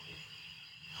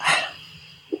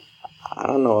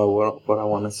don't know what I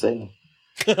want to say.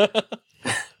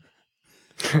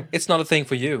 It's not a thing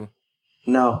for you.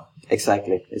 No,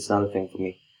 exactly. It's not a thing for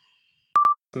me.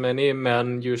 Many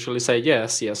men usually say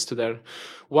yes to their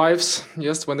wives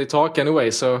just when they talk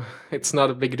anyway, so it's not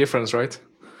a big difference, right?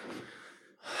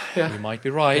 You might be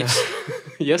right.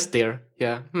 Yes, dear.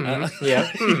 Yeah. Yeah.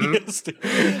 Yes,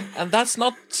 and that's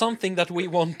not something that we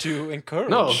want to encourage.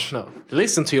 No.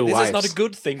 Listen to your This wives. is not a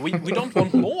good thing. We don't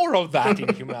want more of that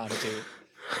in humanity.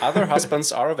 Other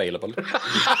husbands are available.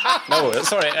 No,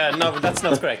 sorry. No, that's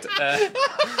not correct.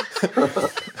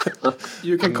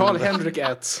 You can call Henrik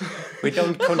at... We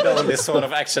don't condone this sort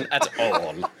of action at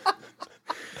all.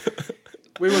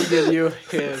 We will give you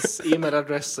his email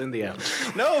address in the end.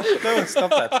 No,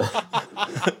 stop that.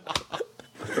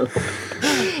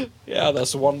 Yeah,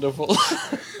 that's wonderful.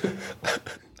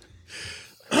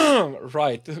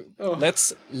 Right.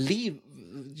 Let's leave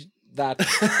that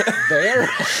there.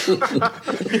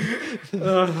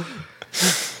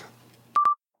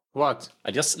 What?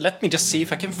 Let me just see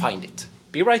if I can find it.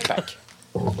 Be right back.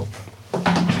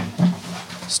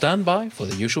 Stand by for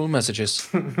the usual messages.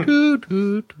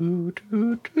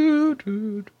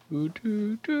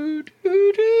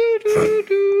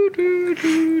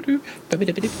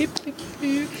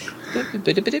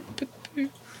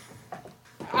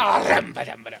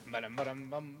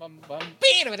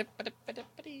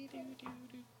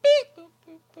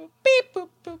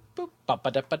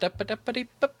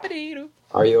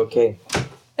 Are you okay?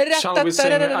 Shall we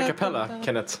sing a cappella,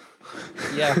 Kenneth?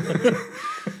 Yeah.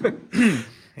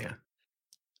 Yeah.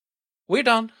 We're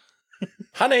done.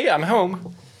 Honey, I'm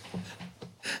home.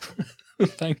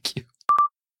 Thank you.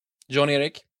 John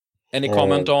Eric, any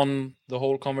comment on the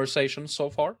whole conversation so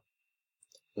far?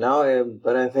 No,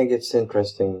 but I think it's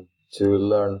interesting to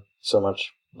learn so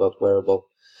much about wearable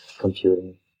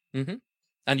computing. Mm-hmm.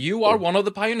 And you are one of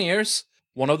the pioneers,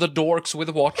 one of the dorks with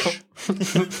a watch.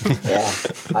 Yeah,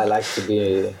 I like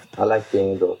being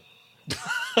a dork.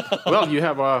 Well, you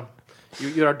have a...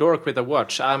 You're a dork with a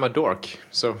watch. I'm a dork,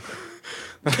 so...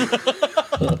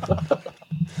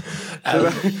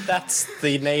 That's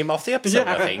the name of the episode,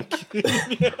 I think.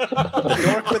 The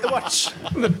dork with the watch.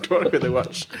 The dork with the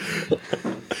watch.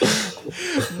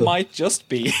 Might just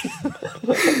be.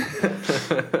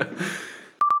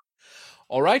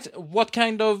 All right. What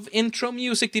kind of intro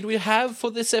music did we have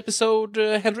for this episode,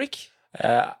 Henrik?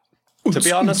 To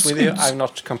be honest with you, I'm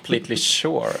not completely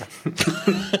sure.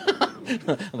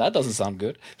 That doesn't sound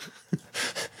good.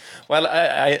 Well,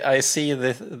 I see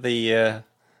the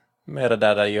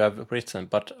metadata you have written,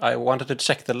 but I wanted to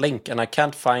check the link, and I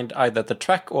can't find either the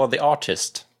track or the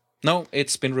artist. No,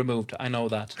 it's been removed. I know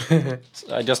that.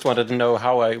 I just wanted to know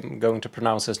how I'm going to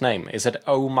pronounce his name. Is it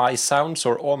Oh My Sounds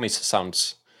or Omis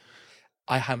Sounds?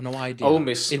 I have no idea.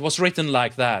 Omis. It was written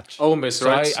like that. Omis, So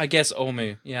right? I guess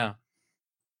Omi, yeah.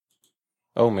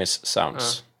 Omis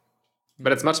Sounds.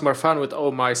 But it's much more fun with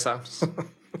Oh My Sounds.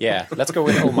 Yeah, let's go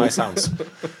with Oh My Sounds.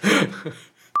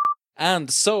 And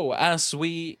so, as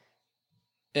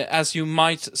you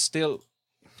might still...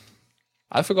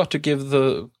 I forgot to give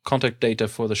the contact data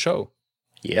for the show.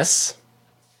 Yes.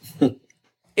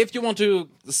 If you want to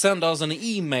send us an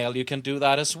email, you can do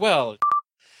that as well.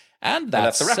 And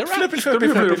that's a wrap.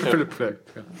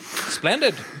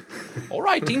 Splendid. All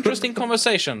right, interesting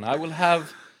conversation. I will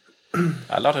have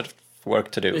A lot of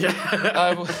work to do.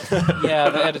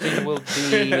 the editing will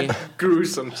be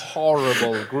gruesome,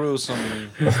 horrible,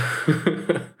 gruesome.